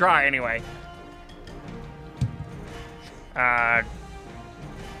 I'm gonna try anyway.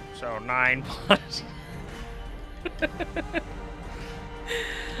 So 9 plus.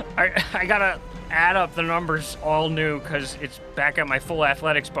 I gotta add up the numbers all new because it's back at my full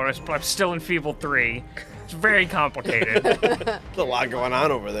athletics bonus, but I'm still in feeble 3. It's very complicated. There's a lot going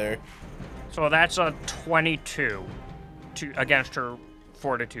on over there. So that's a 22 against her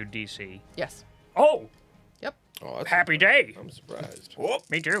fortitude DC. Yes. Oh, Yep. Oh, that's happy day. I'm surprised.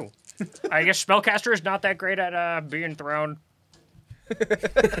 Me too. I guess spellcaster is not that great at being thrown,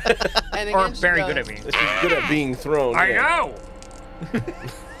 And or again, she very goes, good at being. She's good at being thrown. I yeah. know.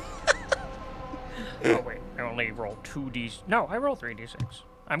 Oh wait, I only roll 2d. No, I roll 3d6.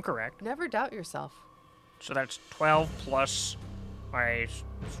 I'm correct. Never doubt yourself. So that's 12 plus my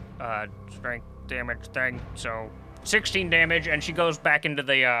strength damage thing. So 16 damage, and she goes back into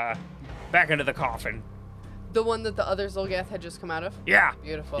the coffin. The one that the other Zolgath had just come out of? Yeah,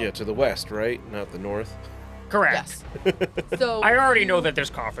 Beautiful. Yeah, to the west, right? Not the north. correct. Yes. So I already know that this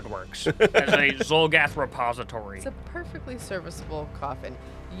coffin works as a Zolgath repository. it's a perfectly serviceable coffin.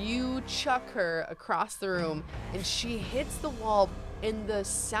 You chuck her across the room, and she hits the wall, and the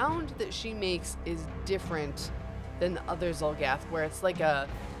sound that she makes is different than the other Zolgath, where it's like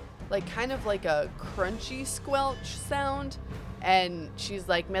kind of like a crunchy squelch sound, and she's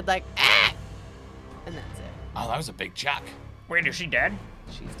like ah, and that's it. Oh, that was a big chuck. Wait, is she dead?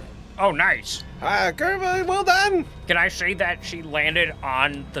 She's dead. Oh, nice. Ah, Curva, well done. Can I say that she landed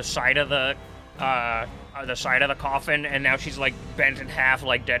on the side of the coffin, and now she's like bent in half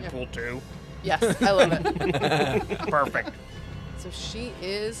like Deadpool 2? Yes, I love it. Perfect. So she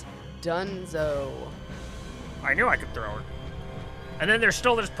is donezo. I knew I could throw her. And then there's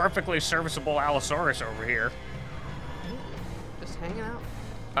still this perfectly serviceable Allosaurus over here. Just hanging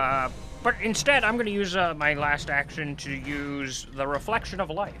out. But instead, I'm going to use my last action to use the Reflection of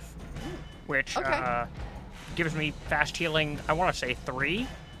Life, which Okay. gives me fast healing, I want to say 3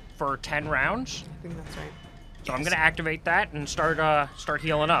 for 10 rounds. I think that's right. So I'm going to activate that and start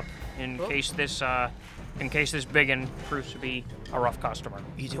healing up in Cool. case this in case this biggin proves to be a rough customer.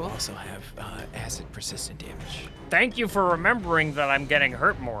 You do also have acid persistent damage. Thank you for remembering that I'm getting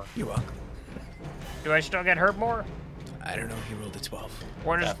hurt more. You're welcome. Do I still get hurt more? I don't know if you rolled a 12.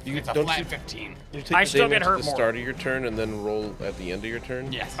 What is? It's a don't flat you- 15. You take I the still get damage hurt at the more. start of your turn and then roll at the end of your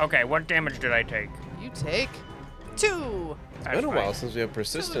turn. Yes. Okay, what damage did I take? You take 2. It's That's been a while fine. since we have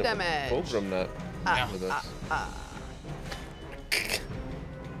persistent. damage. Fulgrim not Yeah. with us.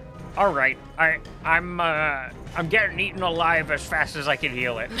 All right, I'm getting eaten alive as fast as I can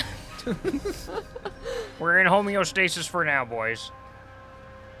heal it. We're in homeostasis for now, boys.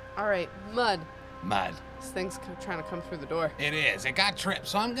 All right, Mud. Mud. This thing's trying to come through the door. It is. It got tripped.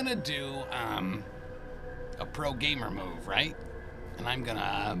 So I'm gonna do a pro gamer move, right? And I'm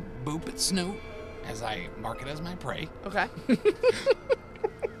gonna boop its snoot as I mark it as my prey. Okay.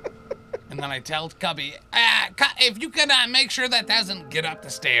 And then I tell Cubby, if you could make sure that doesn't get up the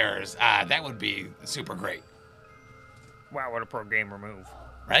stairs, that would be super great, Wow, what a pro gamer move.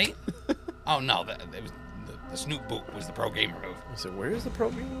 right? Oh no, the snoot boop was the pro gamer move. So where is the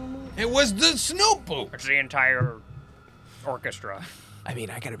program? It was the snoot boop. It's the entire orchestra. I mean,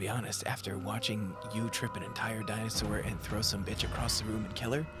 I gotta be honest, after watching you trip an entire dinosaur and throw some bitch across the room and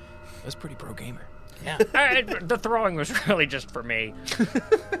kill her, it was pretty pro gamer. Yeah. The throwing was really just for me.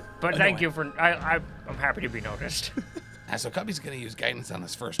 But thank you for. I'm happy to be noticed. So Cubby's gonna use guidance on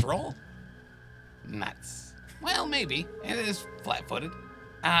his first roll. Nuts. Well, maybe. It is flat-footed.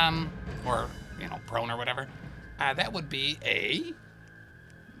 Or, prone or whatever. That would be a...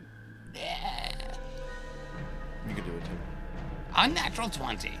 You could do it too. unnatural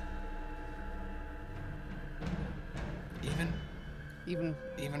 20.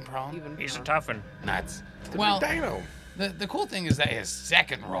 Even prone? Even. He's a toughen. Nuts. Well, Dino. the cool thing is that his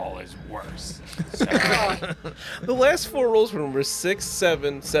second roll is worse. So, The last 4 rolls were 6,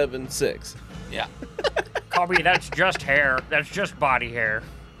 7, 7, 6. yeah. Cubby, that's just hair. That's just body hair.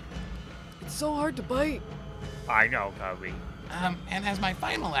 It's so hard to bite. I know, Cubby. And as my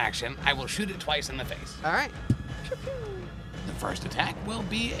final action, I will shoot it twice in the face. All right. The first attack will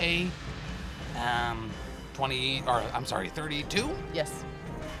be a 32, Yes.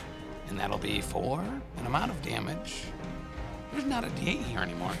 and that'll be for an amount of damage. There's not a D8 here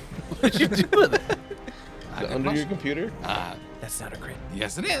anymore. What'd you do with it? Good Under your question. computer? That's not a crit.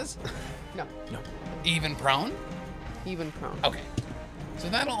 Yes, it is. No. No. Even prone. Even prone. Okay, so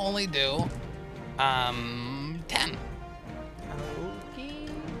that'll only do 10. Okie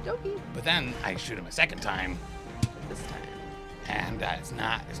dokie. But then I shoot him a second time, This time. and it's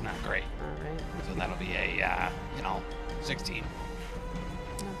not great. All right. So that'll be a 16.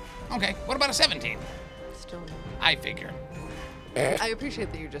 Okay, what about a 17? Still. I figure. I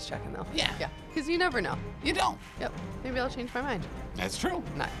appreciate that you're just checking though. Yeah. Yeah. Because you never know. You don't. Yep. Maybe I'll change my mind. That's true.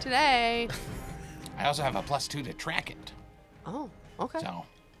 Not today. I also have a +2 to track it. Oh. Okay. So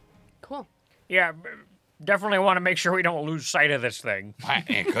Cool. Yeah, definitely want to make sure we don't lose sight of this thing.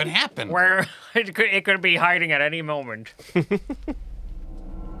 it could happen. Where it could be hiding at any moment.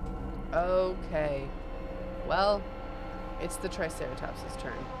 Okay. Well, it's the Triceratops'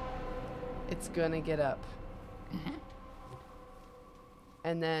 turn. It's gonna get up.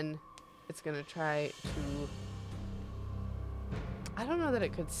 And then it's gonna try to... I don't know that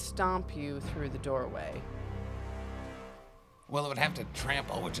it could stomp you through the doorway. Well, it would have to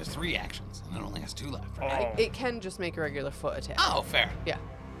trample, which is 3 actions, and it only has 2 left. Right? Oh, It can just make a regular foot attack. Oh, fair. Yeah.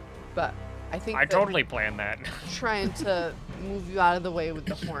 But I think I that totally planned that. trying to move you out of the way with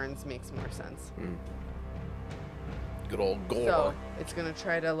the horns makes more sense. Good old gore. So it's gonna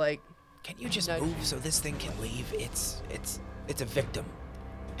try to like... Can you just Nudge. move so this thing can leave? It's a victim.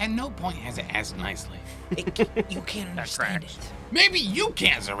 At no point has it asked nicely. You can't That understand tracks. it. Maybe you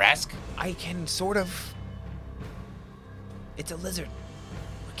can't, Zaresk. I can sort of. It's a lizard.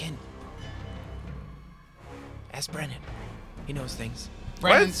 Again. Ask Brennan. He knows things.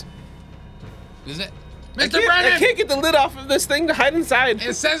 Brennan's. Is it? I Mr. Brennan! can't get the lid off of this thing to hide inside.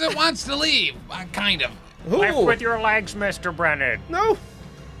 It says it wants to leave. Kind of. Lift Ooh. with your legs, Mr. Brennan. No.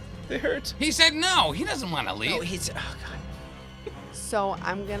 They hurt. He said no. He doesn't want to leave. No, he's. Oh, God. So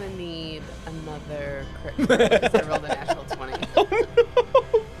I'm gonna need another crit because I rolled a natural 20. Oh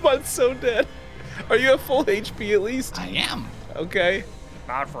no. Bud's so dead. Are you at full HP at least? I am. Okay.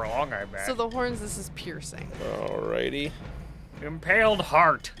 Not for long, I bet. So the horns, this is piercing. Alrighty. Impaled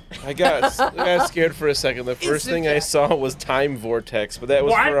heart. I got scared for a second. The first thing I saw was Time Vortex, but that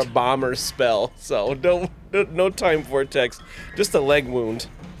was for What? a bomber spell. So no Time Vortex, just a leg wound.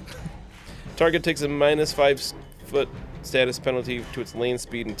 Target takes a -5 foot status penalty to its lane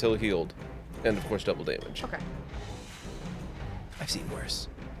speed until healed, and of course double damage. Okay. I've seen worse.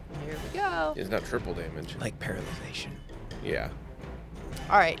 Here we go. It's not triple damage. Like paralyzation. Yeah.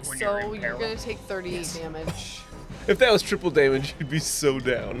 All right, When so you're in you're peril. gonna take 30 damage. If that was triple damage, you'd be so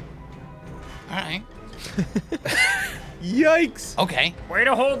down. All right. Yikes. Okay. Way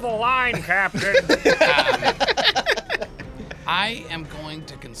to hold the line, Captain. I am going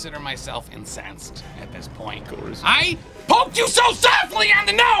to consider myself incensed at this point. Course. I poked you so softly on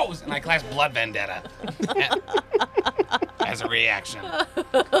the nose! And I cast Blood Vendetta as a reaction.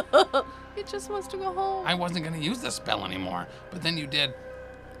 It just wants to go home. I wasn't going to use this spell anymore, but then you did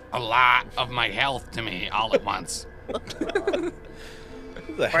a lot of my health to me all at once.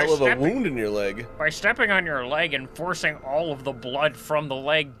 The hell of a stepping- wound in your leg. By stepping on your leg and forcing all of the blood from the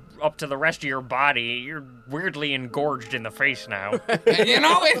leg up to the rest of your body, you're weirdly engorged in the face now. You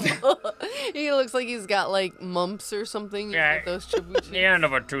know, it, He looks like he's got like mumps or something. Yeah. With those chubby cheeks. The end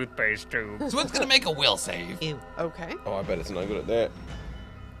of a toothpaste tube. so it's going to make a will save. Okay. Oh, I bet it's not good at that.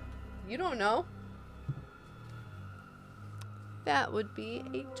 You don't know. That would be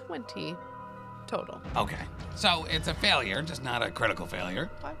a 20 total. Okay. So it's a failure, just not a critical failure.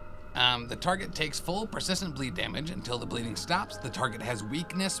 What? The target takes full persistent bleed damage until the bleeding stops. The target has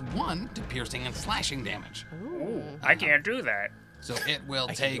weakness 1 to piercing and slashing damage. Ooh. I can't do that. So it will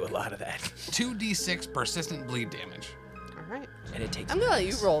I can take do a lot of that. 2d6 persistent bleed damage. All right. And it takes I'm gonna let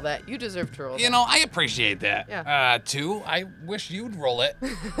you roll that. You deserve to roll You that. know, I appreciate that. Yeah. 2, I wish you'd roll it.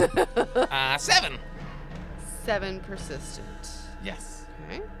 7. 7 persistent. Yes.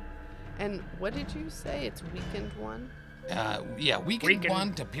 Okay. And what did you say? It's weakened 1? Yeah, weakened Weakened.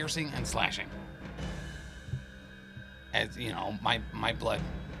 1 to piercing and slashing. As, you know, my blood,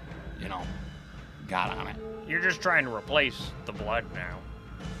 you know, got on it. You're just trying to replace the blood now.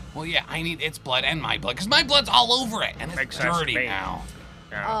 Well, yeah, I need its blood and my blood, because my blood's all over it, and it's Makes sense to dirty me. now.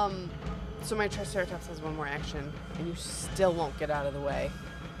 Yeah. So my Triceratops has one more action, and you still won't get out of the way.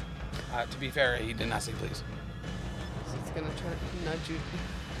 To be fair, he did not say please. So it's gonna try to nudge you.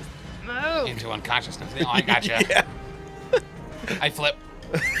 No! Into unconsciousness. Oh, I gotcha. Yeah. I flip.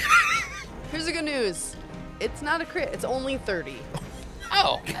 Here's the good news. It's not a crit. It's only 30.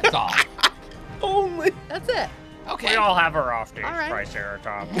 Oh, that's all. Only. That's it. Okay. We all have our off days, All right.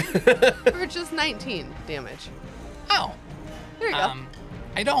 Triceratops. For just 19 damage. Oh. There you go.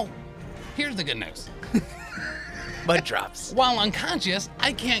 I don't. Here's the good news. Mud drops. While unconscious,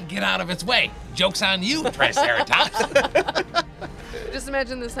 I can't get out of its way. Joke's on you, Triceratops. Just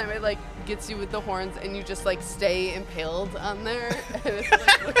imagine this time it like gets you with the horns and you just like stay impaled on there and it's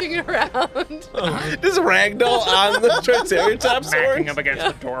like looking around. Does Ragdoll on the Triceratops Smacking horns? him against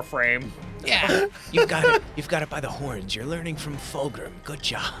the door frame. Yeah. You've got it. You've got it by the horns. You're learning from Fulgrim. Good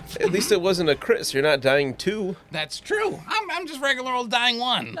job. At least it wasn't a crit, so you're not dying too. That's true. I'm just regular old dying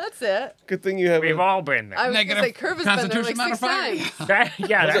 1. That's it. Good thing you have We've all been there. I was gonna Negative say Curve has been there like constitution 6 modifier? times.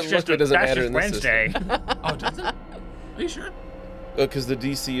 Yeah, Doesn't that's just, look- it doesn't that's matter just in this Wednesday. Oh, does it? Are you sure? Because the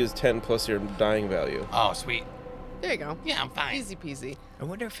DC is 10 plus your dying value. Oh, sweet. There you go. Yeah, I'm fine. Easy peasy. I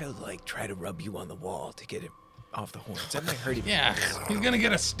wonder if he'll like try to rub you on the wall to get it off the horns. That might hurt him. Yeah, he's gonna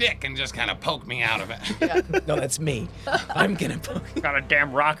get a stick and just kind of poke me out of it. Yeah. No, that's me. I'm gonna poke. Got a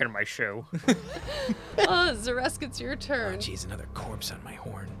damn rock in my shoe. Zaresk, it's your turn. Jeez, another corpse on my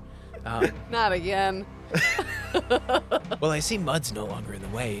horn. Not again. Well, I see Mud's no longer in the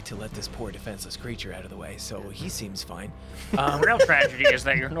way to let this poor defenseless creature out of the way, so he seems fine. The real tragedy is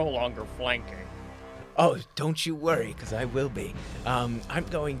that you're no longer flanking. Oh, don't you worry, because I will be. I'm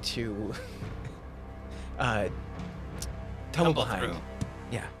going to tumble behind. through.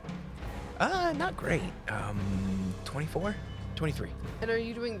 Yeah. Not great. 24? 23. And are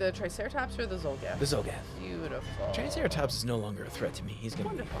you doing the Triceratops or the Zolgath? The Zolgath. Beautiful. Triceratops is no longer a threat to me. He's gonna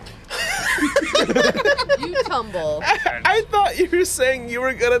be You tumble. I thought you were saying you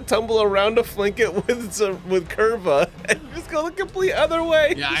were gonna tumble around to flank it with Curva, and you just go the complete other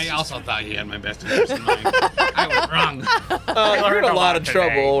way. Yeah, I also thought he had my best interest in mind. I was wrong. You're in learned a a lot lot of today.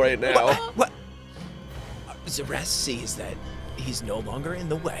 trouble right now. What? Zaresk sees that he's no longer in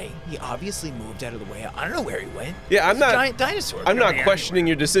the way. He obviously moved out of the way. I don't know where he went. Yeah, I'm It's a not. giant dinosaur. I'm not be questioning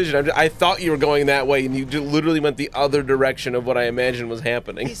your decision. I thought you were going that way, and you literally went the other direction of what I imagined was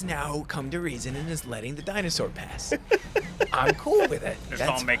happening. He's now come to reason and is letting the dinosaur pass. I'm cool with it. This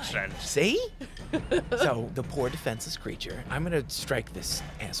That's all makes fine. sense. See? So the poor defenseless creature. I'm gonna strike this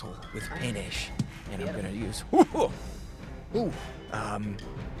asshole with pinish, and I'm gonna use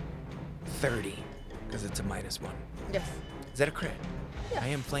 30 because it's a -1. Yes. Is that a crit? Yeah. I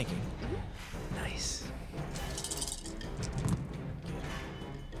am flanking. Nice.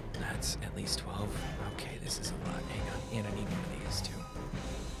 That's at least 12. Okay, this is a lot. Hang on. And I need one of these too.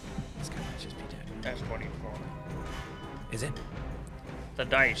 This guy might just be dead. That's 24. Is it? The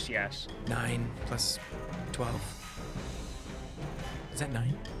dice, yes. 9 plus 12. Is that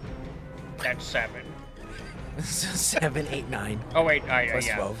 9? That's 7. So 7, 8, 9. Oh wait, Plus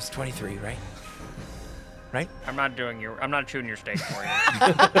yeah. 12 is 23, right? Right? I'm not shooting your steak for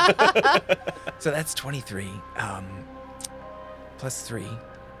you. So that's 23. Plus 3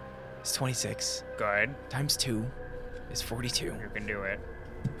 is 26. Good. Times 2 is 42. You can do it.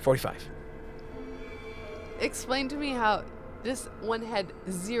 45. Explain to me how this one had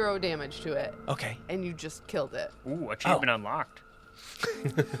 0 damage to it, Okay. and you just killed it. Ooh, achievement unlocked.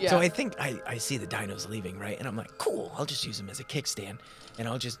 Yeah. So I think I see the dinos leaving, right? And I'm like, cool, I'll just use him as a kickstand. And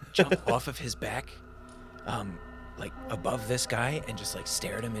I'll just jump off of his back, like above this guy, and just like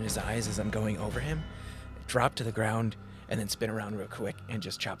stare at him in his eyes as I'm going over him, drop to the ground, and then spin around real quick and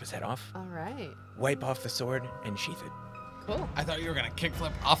just chop his head off, All right. wipe off the sword, and sheath it. Cool. I thought you were gonna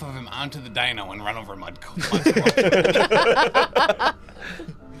kickflip off of him onto the dino and run over Mud.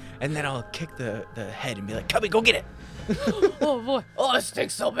 And then I'll kick the head and be like, Cubby, go get it. Oh boy. Oh, this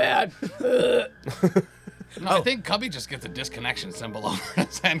stinks so bad. No, I think Cubby just gets a disconnection symbol over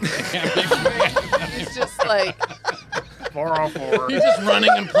his head. He can't make it. He's just like, 404. He's just running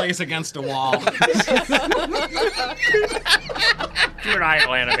in place against a wall. Cute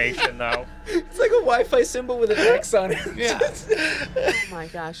idle animation, though. It's like a Wi-Fi symbol with an X on it. Yeah. oh my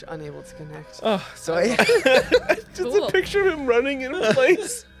gosh, unable to connect. Oh, so I Just Cool. a picture of him running in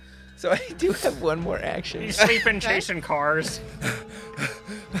place. so I do have one more action. He's sleeping, chasing cars.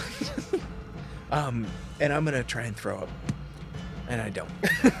 And I'm gonna try and throw up, and I don't.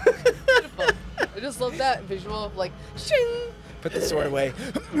 I just love that visual of like, shing. Put the sword away.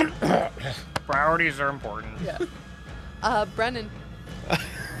 Priorities are important. Yeah. Brennan.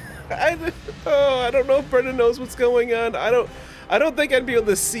 I don't know if Brendan knows what's going on. I don't think I'd be able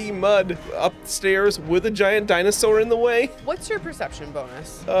to see Mud upstairs with a giant dinosaur in the way. What's your perception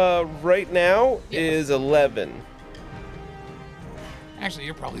bonus? Right now Yes. is 11. Actually,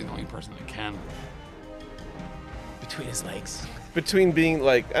 you're probably the only person that can. Between his legs. Between being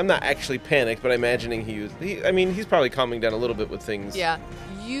like, I'm not actually panicked, but imagining he's probably calming down a little bit with things. Yeah.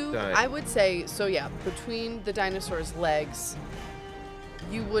 Dying. I would say, so yeah, between the dinosaur's legs,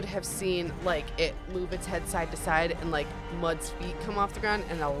 you would have seen like it move its head side to side and like Mud's feet come off the ground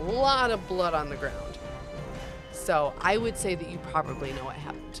and a lot of blood on the ground. So I would say that you probably know what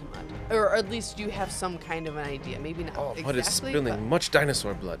happened to Mud. Or at least you have some kind of an idea. Maybe not Oh, exactly. Mud is spilling much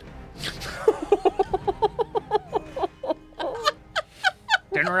dinosaur blood.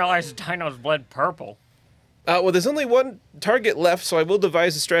 Didn't realize the dinos bled purple. Well, there's only one target left, so I will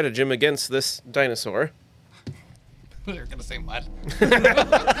devise a stratagem against this dinosaur. You're gonna say Mud.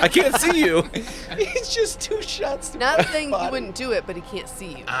 I can't see you. He's just 2 shots. To Not my saying he body. wouldn't do it, but he can't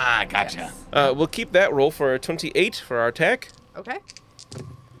see you. Ah, gotcha. Yes. We'll keep that roll for a 28 for our attack. Okay.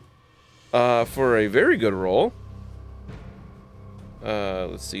 For a very good roll.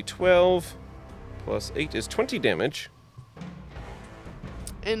 Let's see, 12 plus 8 is 20 damage.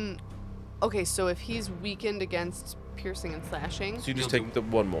 And okay, so if he's weakened against piercing and slashing, So you just You'll take the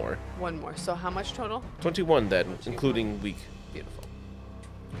one more. one more. So how much total? 21 then, including weak. Beautiful.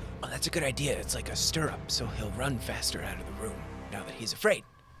 Oh, that's a good idea. It's like a stirrup, so he'll run faster out of the room now that he's afraid.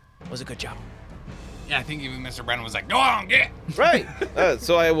 Was a good job. Yeah, I think even Mr. Brennan was like, go on, get it. Right.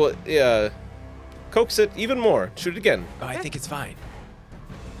 So I will coax it even more. Shoot it again. Oh, I think it's fine.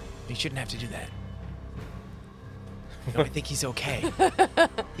 He shouldn't have to do that. No, I think he's okay.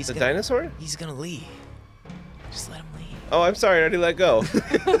 He's The gonna, dinosaur? He's gonna leave. Just let him leave. Oh, I'm sorry. I already let go.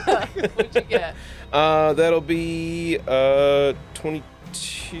 What'd you get? That'll be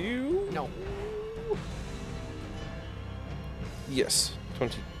 22? No. Yes,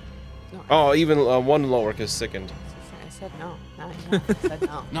 20. No. Oh, even one lower because sickened. I said no. Not yet. I said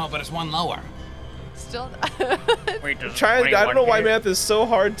no. No, but it's one lower. Still. Wait, does I don't know why 21 hit? math is so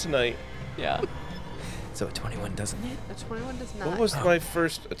hard tonight. Yeah. So 21 doesn't hit? A 21 does not. What was my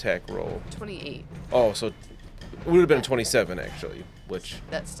first attack roll? 28. Oh, so it would have been a 27 actually, which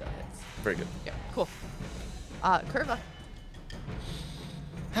That still hits. very good. Yeah. Cool. Curva.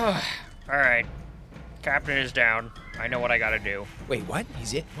 All right. Captain is down. I know what I gotta do. Wait, what?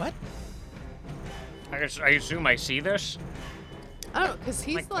 He's it? What? I assume I see this. I don't know, because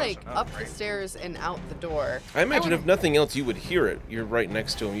he's Like, close like enough, up the right? stairs and out the door. I imagine if nothing else, you would hear it. You're right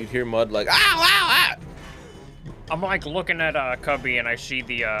next to him. You'd hear Mud like, ow, ow, ow. I'm like looking at Cubby and I see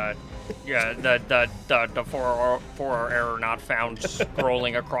the the four error not found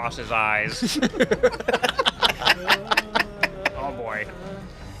scrolling across his eyes. Oh boy.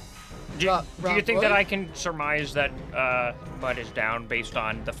 Do you think that I can surmise that Mud is down based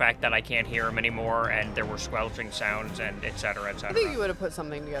on the fact that I can't hear him anymore and there were squelching sounds and et cetera, et cetera? I think you would have put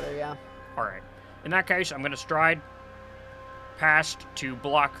something together, yeah. All right. In that case, I'm going to stride past to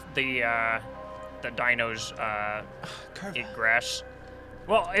block the dino's egress.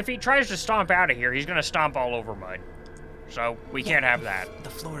 Well, if he tries to stomp out of here, he's going to stomp all over Mud. So we can't have that. The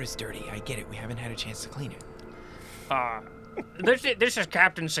floor is dirty. I get it. We haven't had a chance to clean it. This is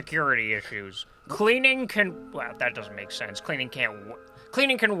Captain Security issues. Cleaning can... Well, that doesn't make sense. Cleaning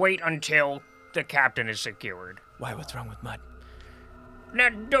can wait until the captain is secured. Why? What's wrong with Mud? Now,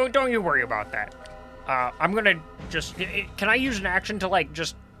 don't you worry about that. I'm gonna just... Can I use an action to, like,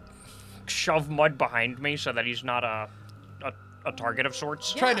 just shove Mud behind me so that he's not a target of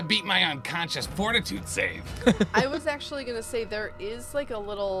sorts? Try to beat my unconscious fortitude save. I was actually going to say there is like a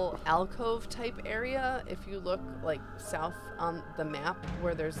little alcove type area if you look like south on the map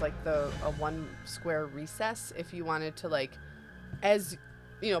where there's like a 1 square recess. If you wanted to, like, as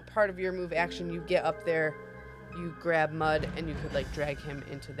you know, part of your move action, you get up there, you grab Mud, and you could like drag him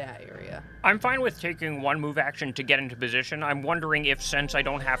into that area. I'm fine with taking 1 move action to get into position. I'm wondering if, since I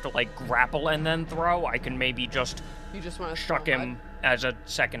don't have to like grapple and then throw, I can maybe just You just want to chuck him as a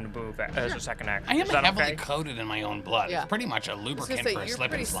second move, as a second action. I am Is that heavily okay? coated in my own blood. Yeah. It's pretty much a I was lubricant gonna say, for a you're slip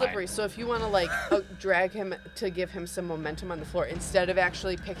pretty and slide. slippery, so if you want to like drag him to give him some momentum on the floor, instead of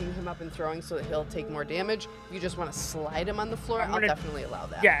actually picking him up and throwing so that he'll take more damage, you just want to slide him on the floor, I'll gonna- definitely allow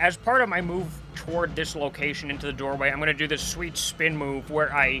that. Yeah, as part of my move toward this location into the doorway, I'm going to do this sweet spin move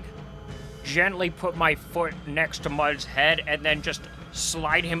where I gently put my foot next to Mud's head and then just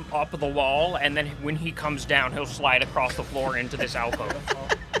slide him up the wall, and then when he comes down, he'll slide across the floor into this alcove.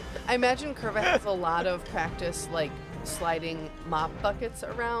 I imagine Curva has a lot of practice, like sliding mop buckets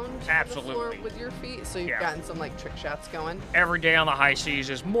around the floor Absolutely. with your feet, so you've Yeah. gotten some like trick shots going. Every day on the high seas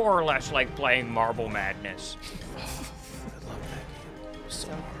is more or less like playing Marble Madness. I love that game so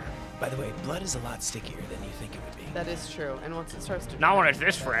hard. By the way, blood is a lot stickier than you think it would be. That is true, and once it starts to Not when dry, it's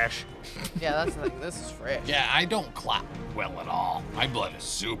this fresh. Yeah, that's the thing. This is fresh. Yeah, I don't clot well at all. My blood is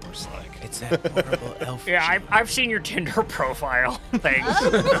super slick. It's that horrible elf. Yeah, gene. I've seen your Tinder profile. Thanks.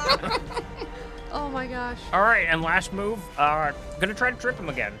 Oh my gosh. All right, and last move, gonna try to trip him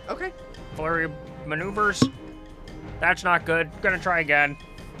again. Okay. Flurry of maneuvers. That's not good. Gonna try again.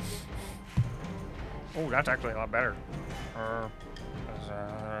 Oh, that's actually a lot better.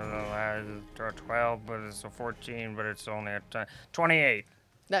 12, but it's a 14, but it's only a 28.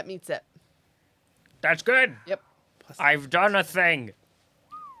 That meets it. That's good. Yep. I've done a thing.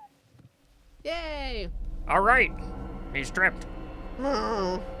 Yay. All right, he's tripped.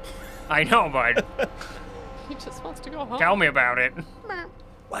 I know, bud. He just wants to go home. Tell me about it.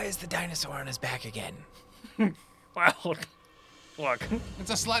 Why is the dinosaur on his back again? Well, look, It's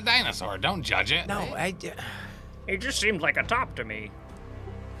a slut dinosaur. Don't judge it. No, it just seemed like a top to me.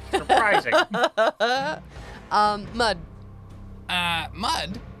 Surprising. Mud.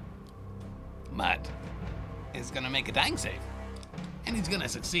 Mud is gonna make a dying save, and he's gonna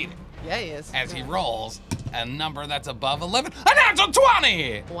succeed it Yeah, he is. as he rolls a number that's above 11. A natural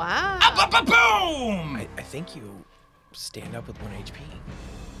 20! Wow. Boom! I think you stand up with 1 HP.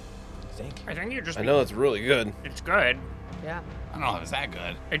 I think. I think you just. I know that's really good. It's good. Yeah. I don't know if it's that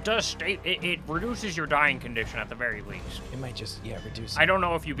good. It does state it reduces your dying condition at the very least. It might just, reduce. I don't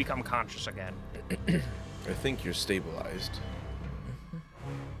know if you become conscious again. I think you're stabilized.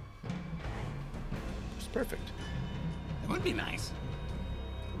 It's perfect. It would be nice.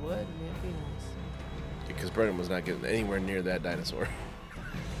 Wouldn't it be nice? Because Brennan was not getting anywhere near that dinosaur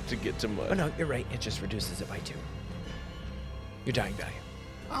to get to Mud. Oh, no, you're right. It just reduces it by 2. Your dying value.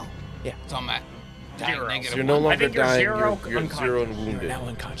 Oh. Yeah. So I'm at dying Zero. negative So you're no one. longer think you're dying. zero You're unconscious. 0 and You're wounded. now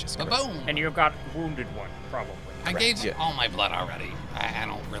unconscious. correct. Boom! And you've got wounded one, probably. I gave Yeah. all my blood already. I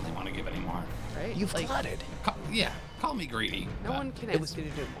don't really want to give any more. Right? You've like, clotted. Call me greedy. no but one can it ask was- you to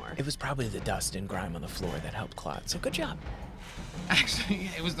do more. It was probably the dust and grime on the floor that helped clot. So good job. Actually,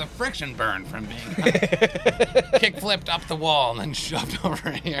 it was the friction burn from being kick flipped up the wall and then shoved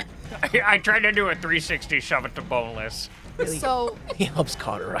over here. I tried to do a 360 shove it to boneless. So He helps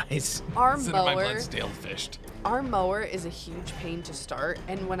cauterize. our Instead of my mower, blood stale fished. our mower is a huge pain to start,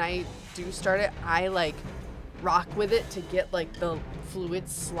 and when I do start it, I like rock with it to get like the fluid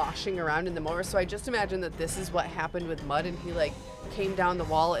sloshing around in the mower. So I just imagine that this is what happened with Mud, and he like came down the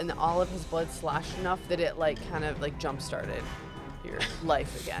wall and all of his blood sloshed enough that it like kind of like jump started your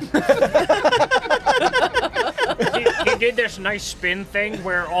life again. He did this nice spin thing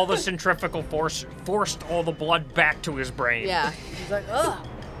where all the centrifugal force forced all the blood back to his brain. Yeah. He's like, ugh.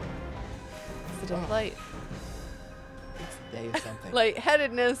 It's a delight. It's the day of something.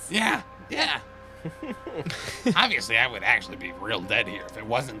 lightheadedness. Yeah. Obviously, I would actually be real dead here if it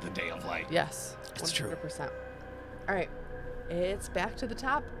wasn't the Day of Light. Yes, It's true. 100%. All right, it's back to the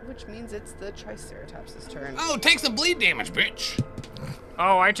top, which means it's the Triceratops' turn. Oh, take some bleed damage, bitch.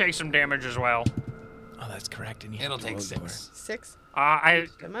 Oh, I take some damage as well. Oh, that's correct. And you It'll have to take roll your- 6. 6. I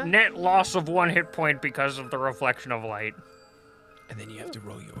Emma? net loss of 1 hit point because of the reflection of light. And then you have to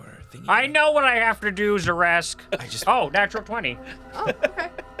roll your thingy. I know what I have to do, Zaresk. I just- Oh, natural 20. Oh, okay.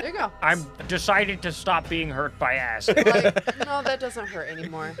 There you go. I'm decided to stop being hurt by acid. Like, no, that doesn't hurt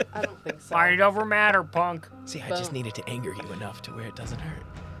anymore. I don't think so. Fight over matter, punk. See, I just needed to anger you enough to where it doesn't hurt.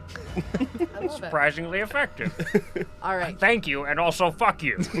 I love it. Surprisingly effective. All right. Thank you, and also fuck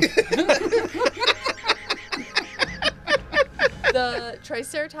you. The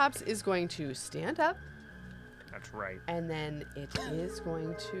Triceratops is going to stand up, That's right. and then it is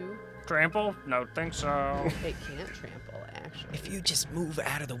going to. Trample? No, think so. It can't trample, actually. If you just move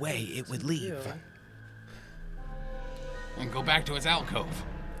out of the way, it would leave. You. And go back to its alcove.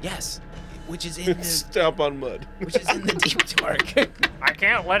 Yes, which is in the Stomp on mud. deep dark. I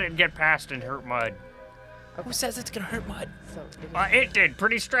can't let it get past and hurt mud. Who says it's gonna hurt mud? So It did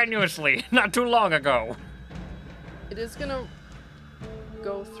pretty strenuously not too long ago. it is going to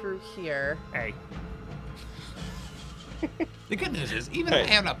go through here. Hey, The good news is, even if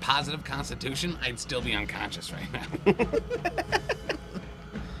I had a positive constitution, I'd still be unconscious right now.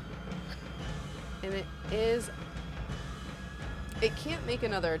 And it is. It can't make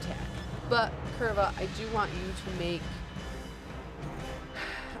another attack. But, Curva, I do want you to make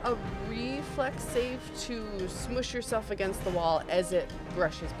a reflex save to smush yourself against the wall as it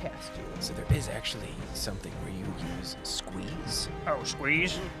brushes past you. So there is actually something where you use squeeze. oh,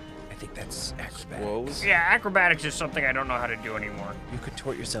 squeeze? I think that's acrobatics. Wolves. Yeah, acrobatics is something I don't know how to do anymore. You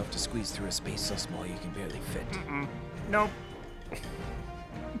contort yourself to squeeze through a space so small you can barely fit. Nope.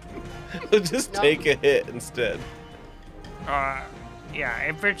 Just No. take a hit instead. Yeah,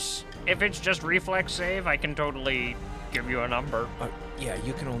 if it's just reflex save, I can totally give you a number. Yeah,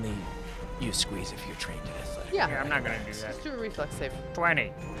 you can only use squeeze if you're trained in athletics. Yeah. Yeah, I'm not gonna do that. Just do a reflex save.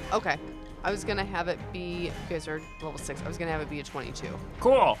 20. Okay. I was going to have it be. You guys are level 6. I was going to have it be a 22.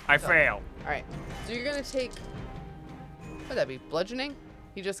 Cool, I fail. All right. So you're going to take. Would that be bludgeoning?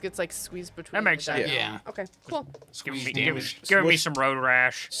 He just gets like squeezed between. That makes the sense. dino. Yeah. Okay, cool. Giving me, damage. giving me Smush. some road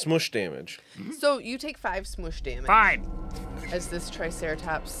rash. Smush damage. So you take 5 smush damage Fine. as this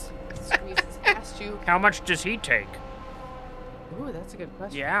Triceratops squeezes past you. How much does he take? Ooh, that's a good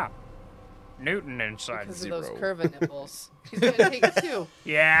question. Yeah. Newton inside. Because of those Zero. curva nipples. He's going to take 2.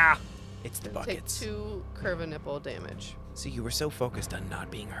 Yeah. It's the Take buckets. 2 curva nipple damage. So you were so focused on not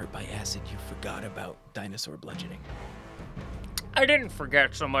being hurt by acid, you forgot about dinosaur bludgeoning. I didn't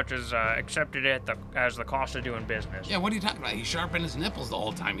forget so much as accepted it as the cost of doing business. Yeah, what are you talking about? He sharpened his nipples the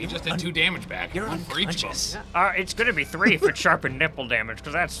whole time. He just did 2 damage back. You're One for each of them. unconscious. It's gonna be 3 if it's sharpened nipple damage,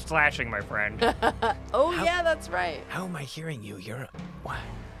 because that's slashing, my friend. Oh, How- yeah, that's right. How am I hearing you? You're what?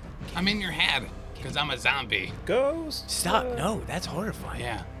 I'm in your head, because I'm a zombie. Ghost. Stop! No, that's horrifying.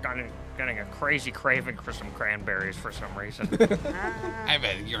 Yeah. Getting a crazy craving for some cranberries for some reason. I have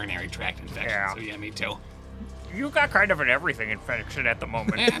a urinary tract infection, Yeah. so yeah, me too. You got kind of an everything infection at the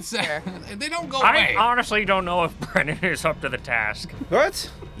moment. Yeah, it's, they don't go I away. honestly don't know if Brennan is up to the task.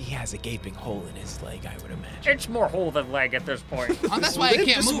 What? He has a gaping hole in his leg, I would imagine. It's more hole than leg at this point. Oh, that's why I Let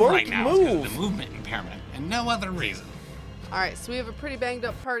can't the move right smoke now. It's 'cause of move. the movement impairment, and no other reason. All right, so we have a pretty banged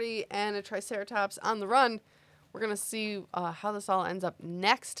up party and a Triceratops on the run. We're going to see how this all ends up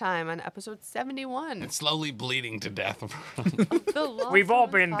next time on episode 71. It's slowly bleeding to death. The Lost We've all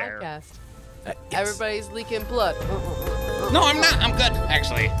Omens been there. podcast. Yes. Everybody's leaking blood. No, I'm not. I'm good,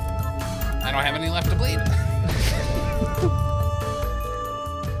 actually. I don't have any left to bleed.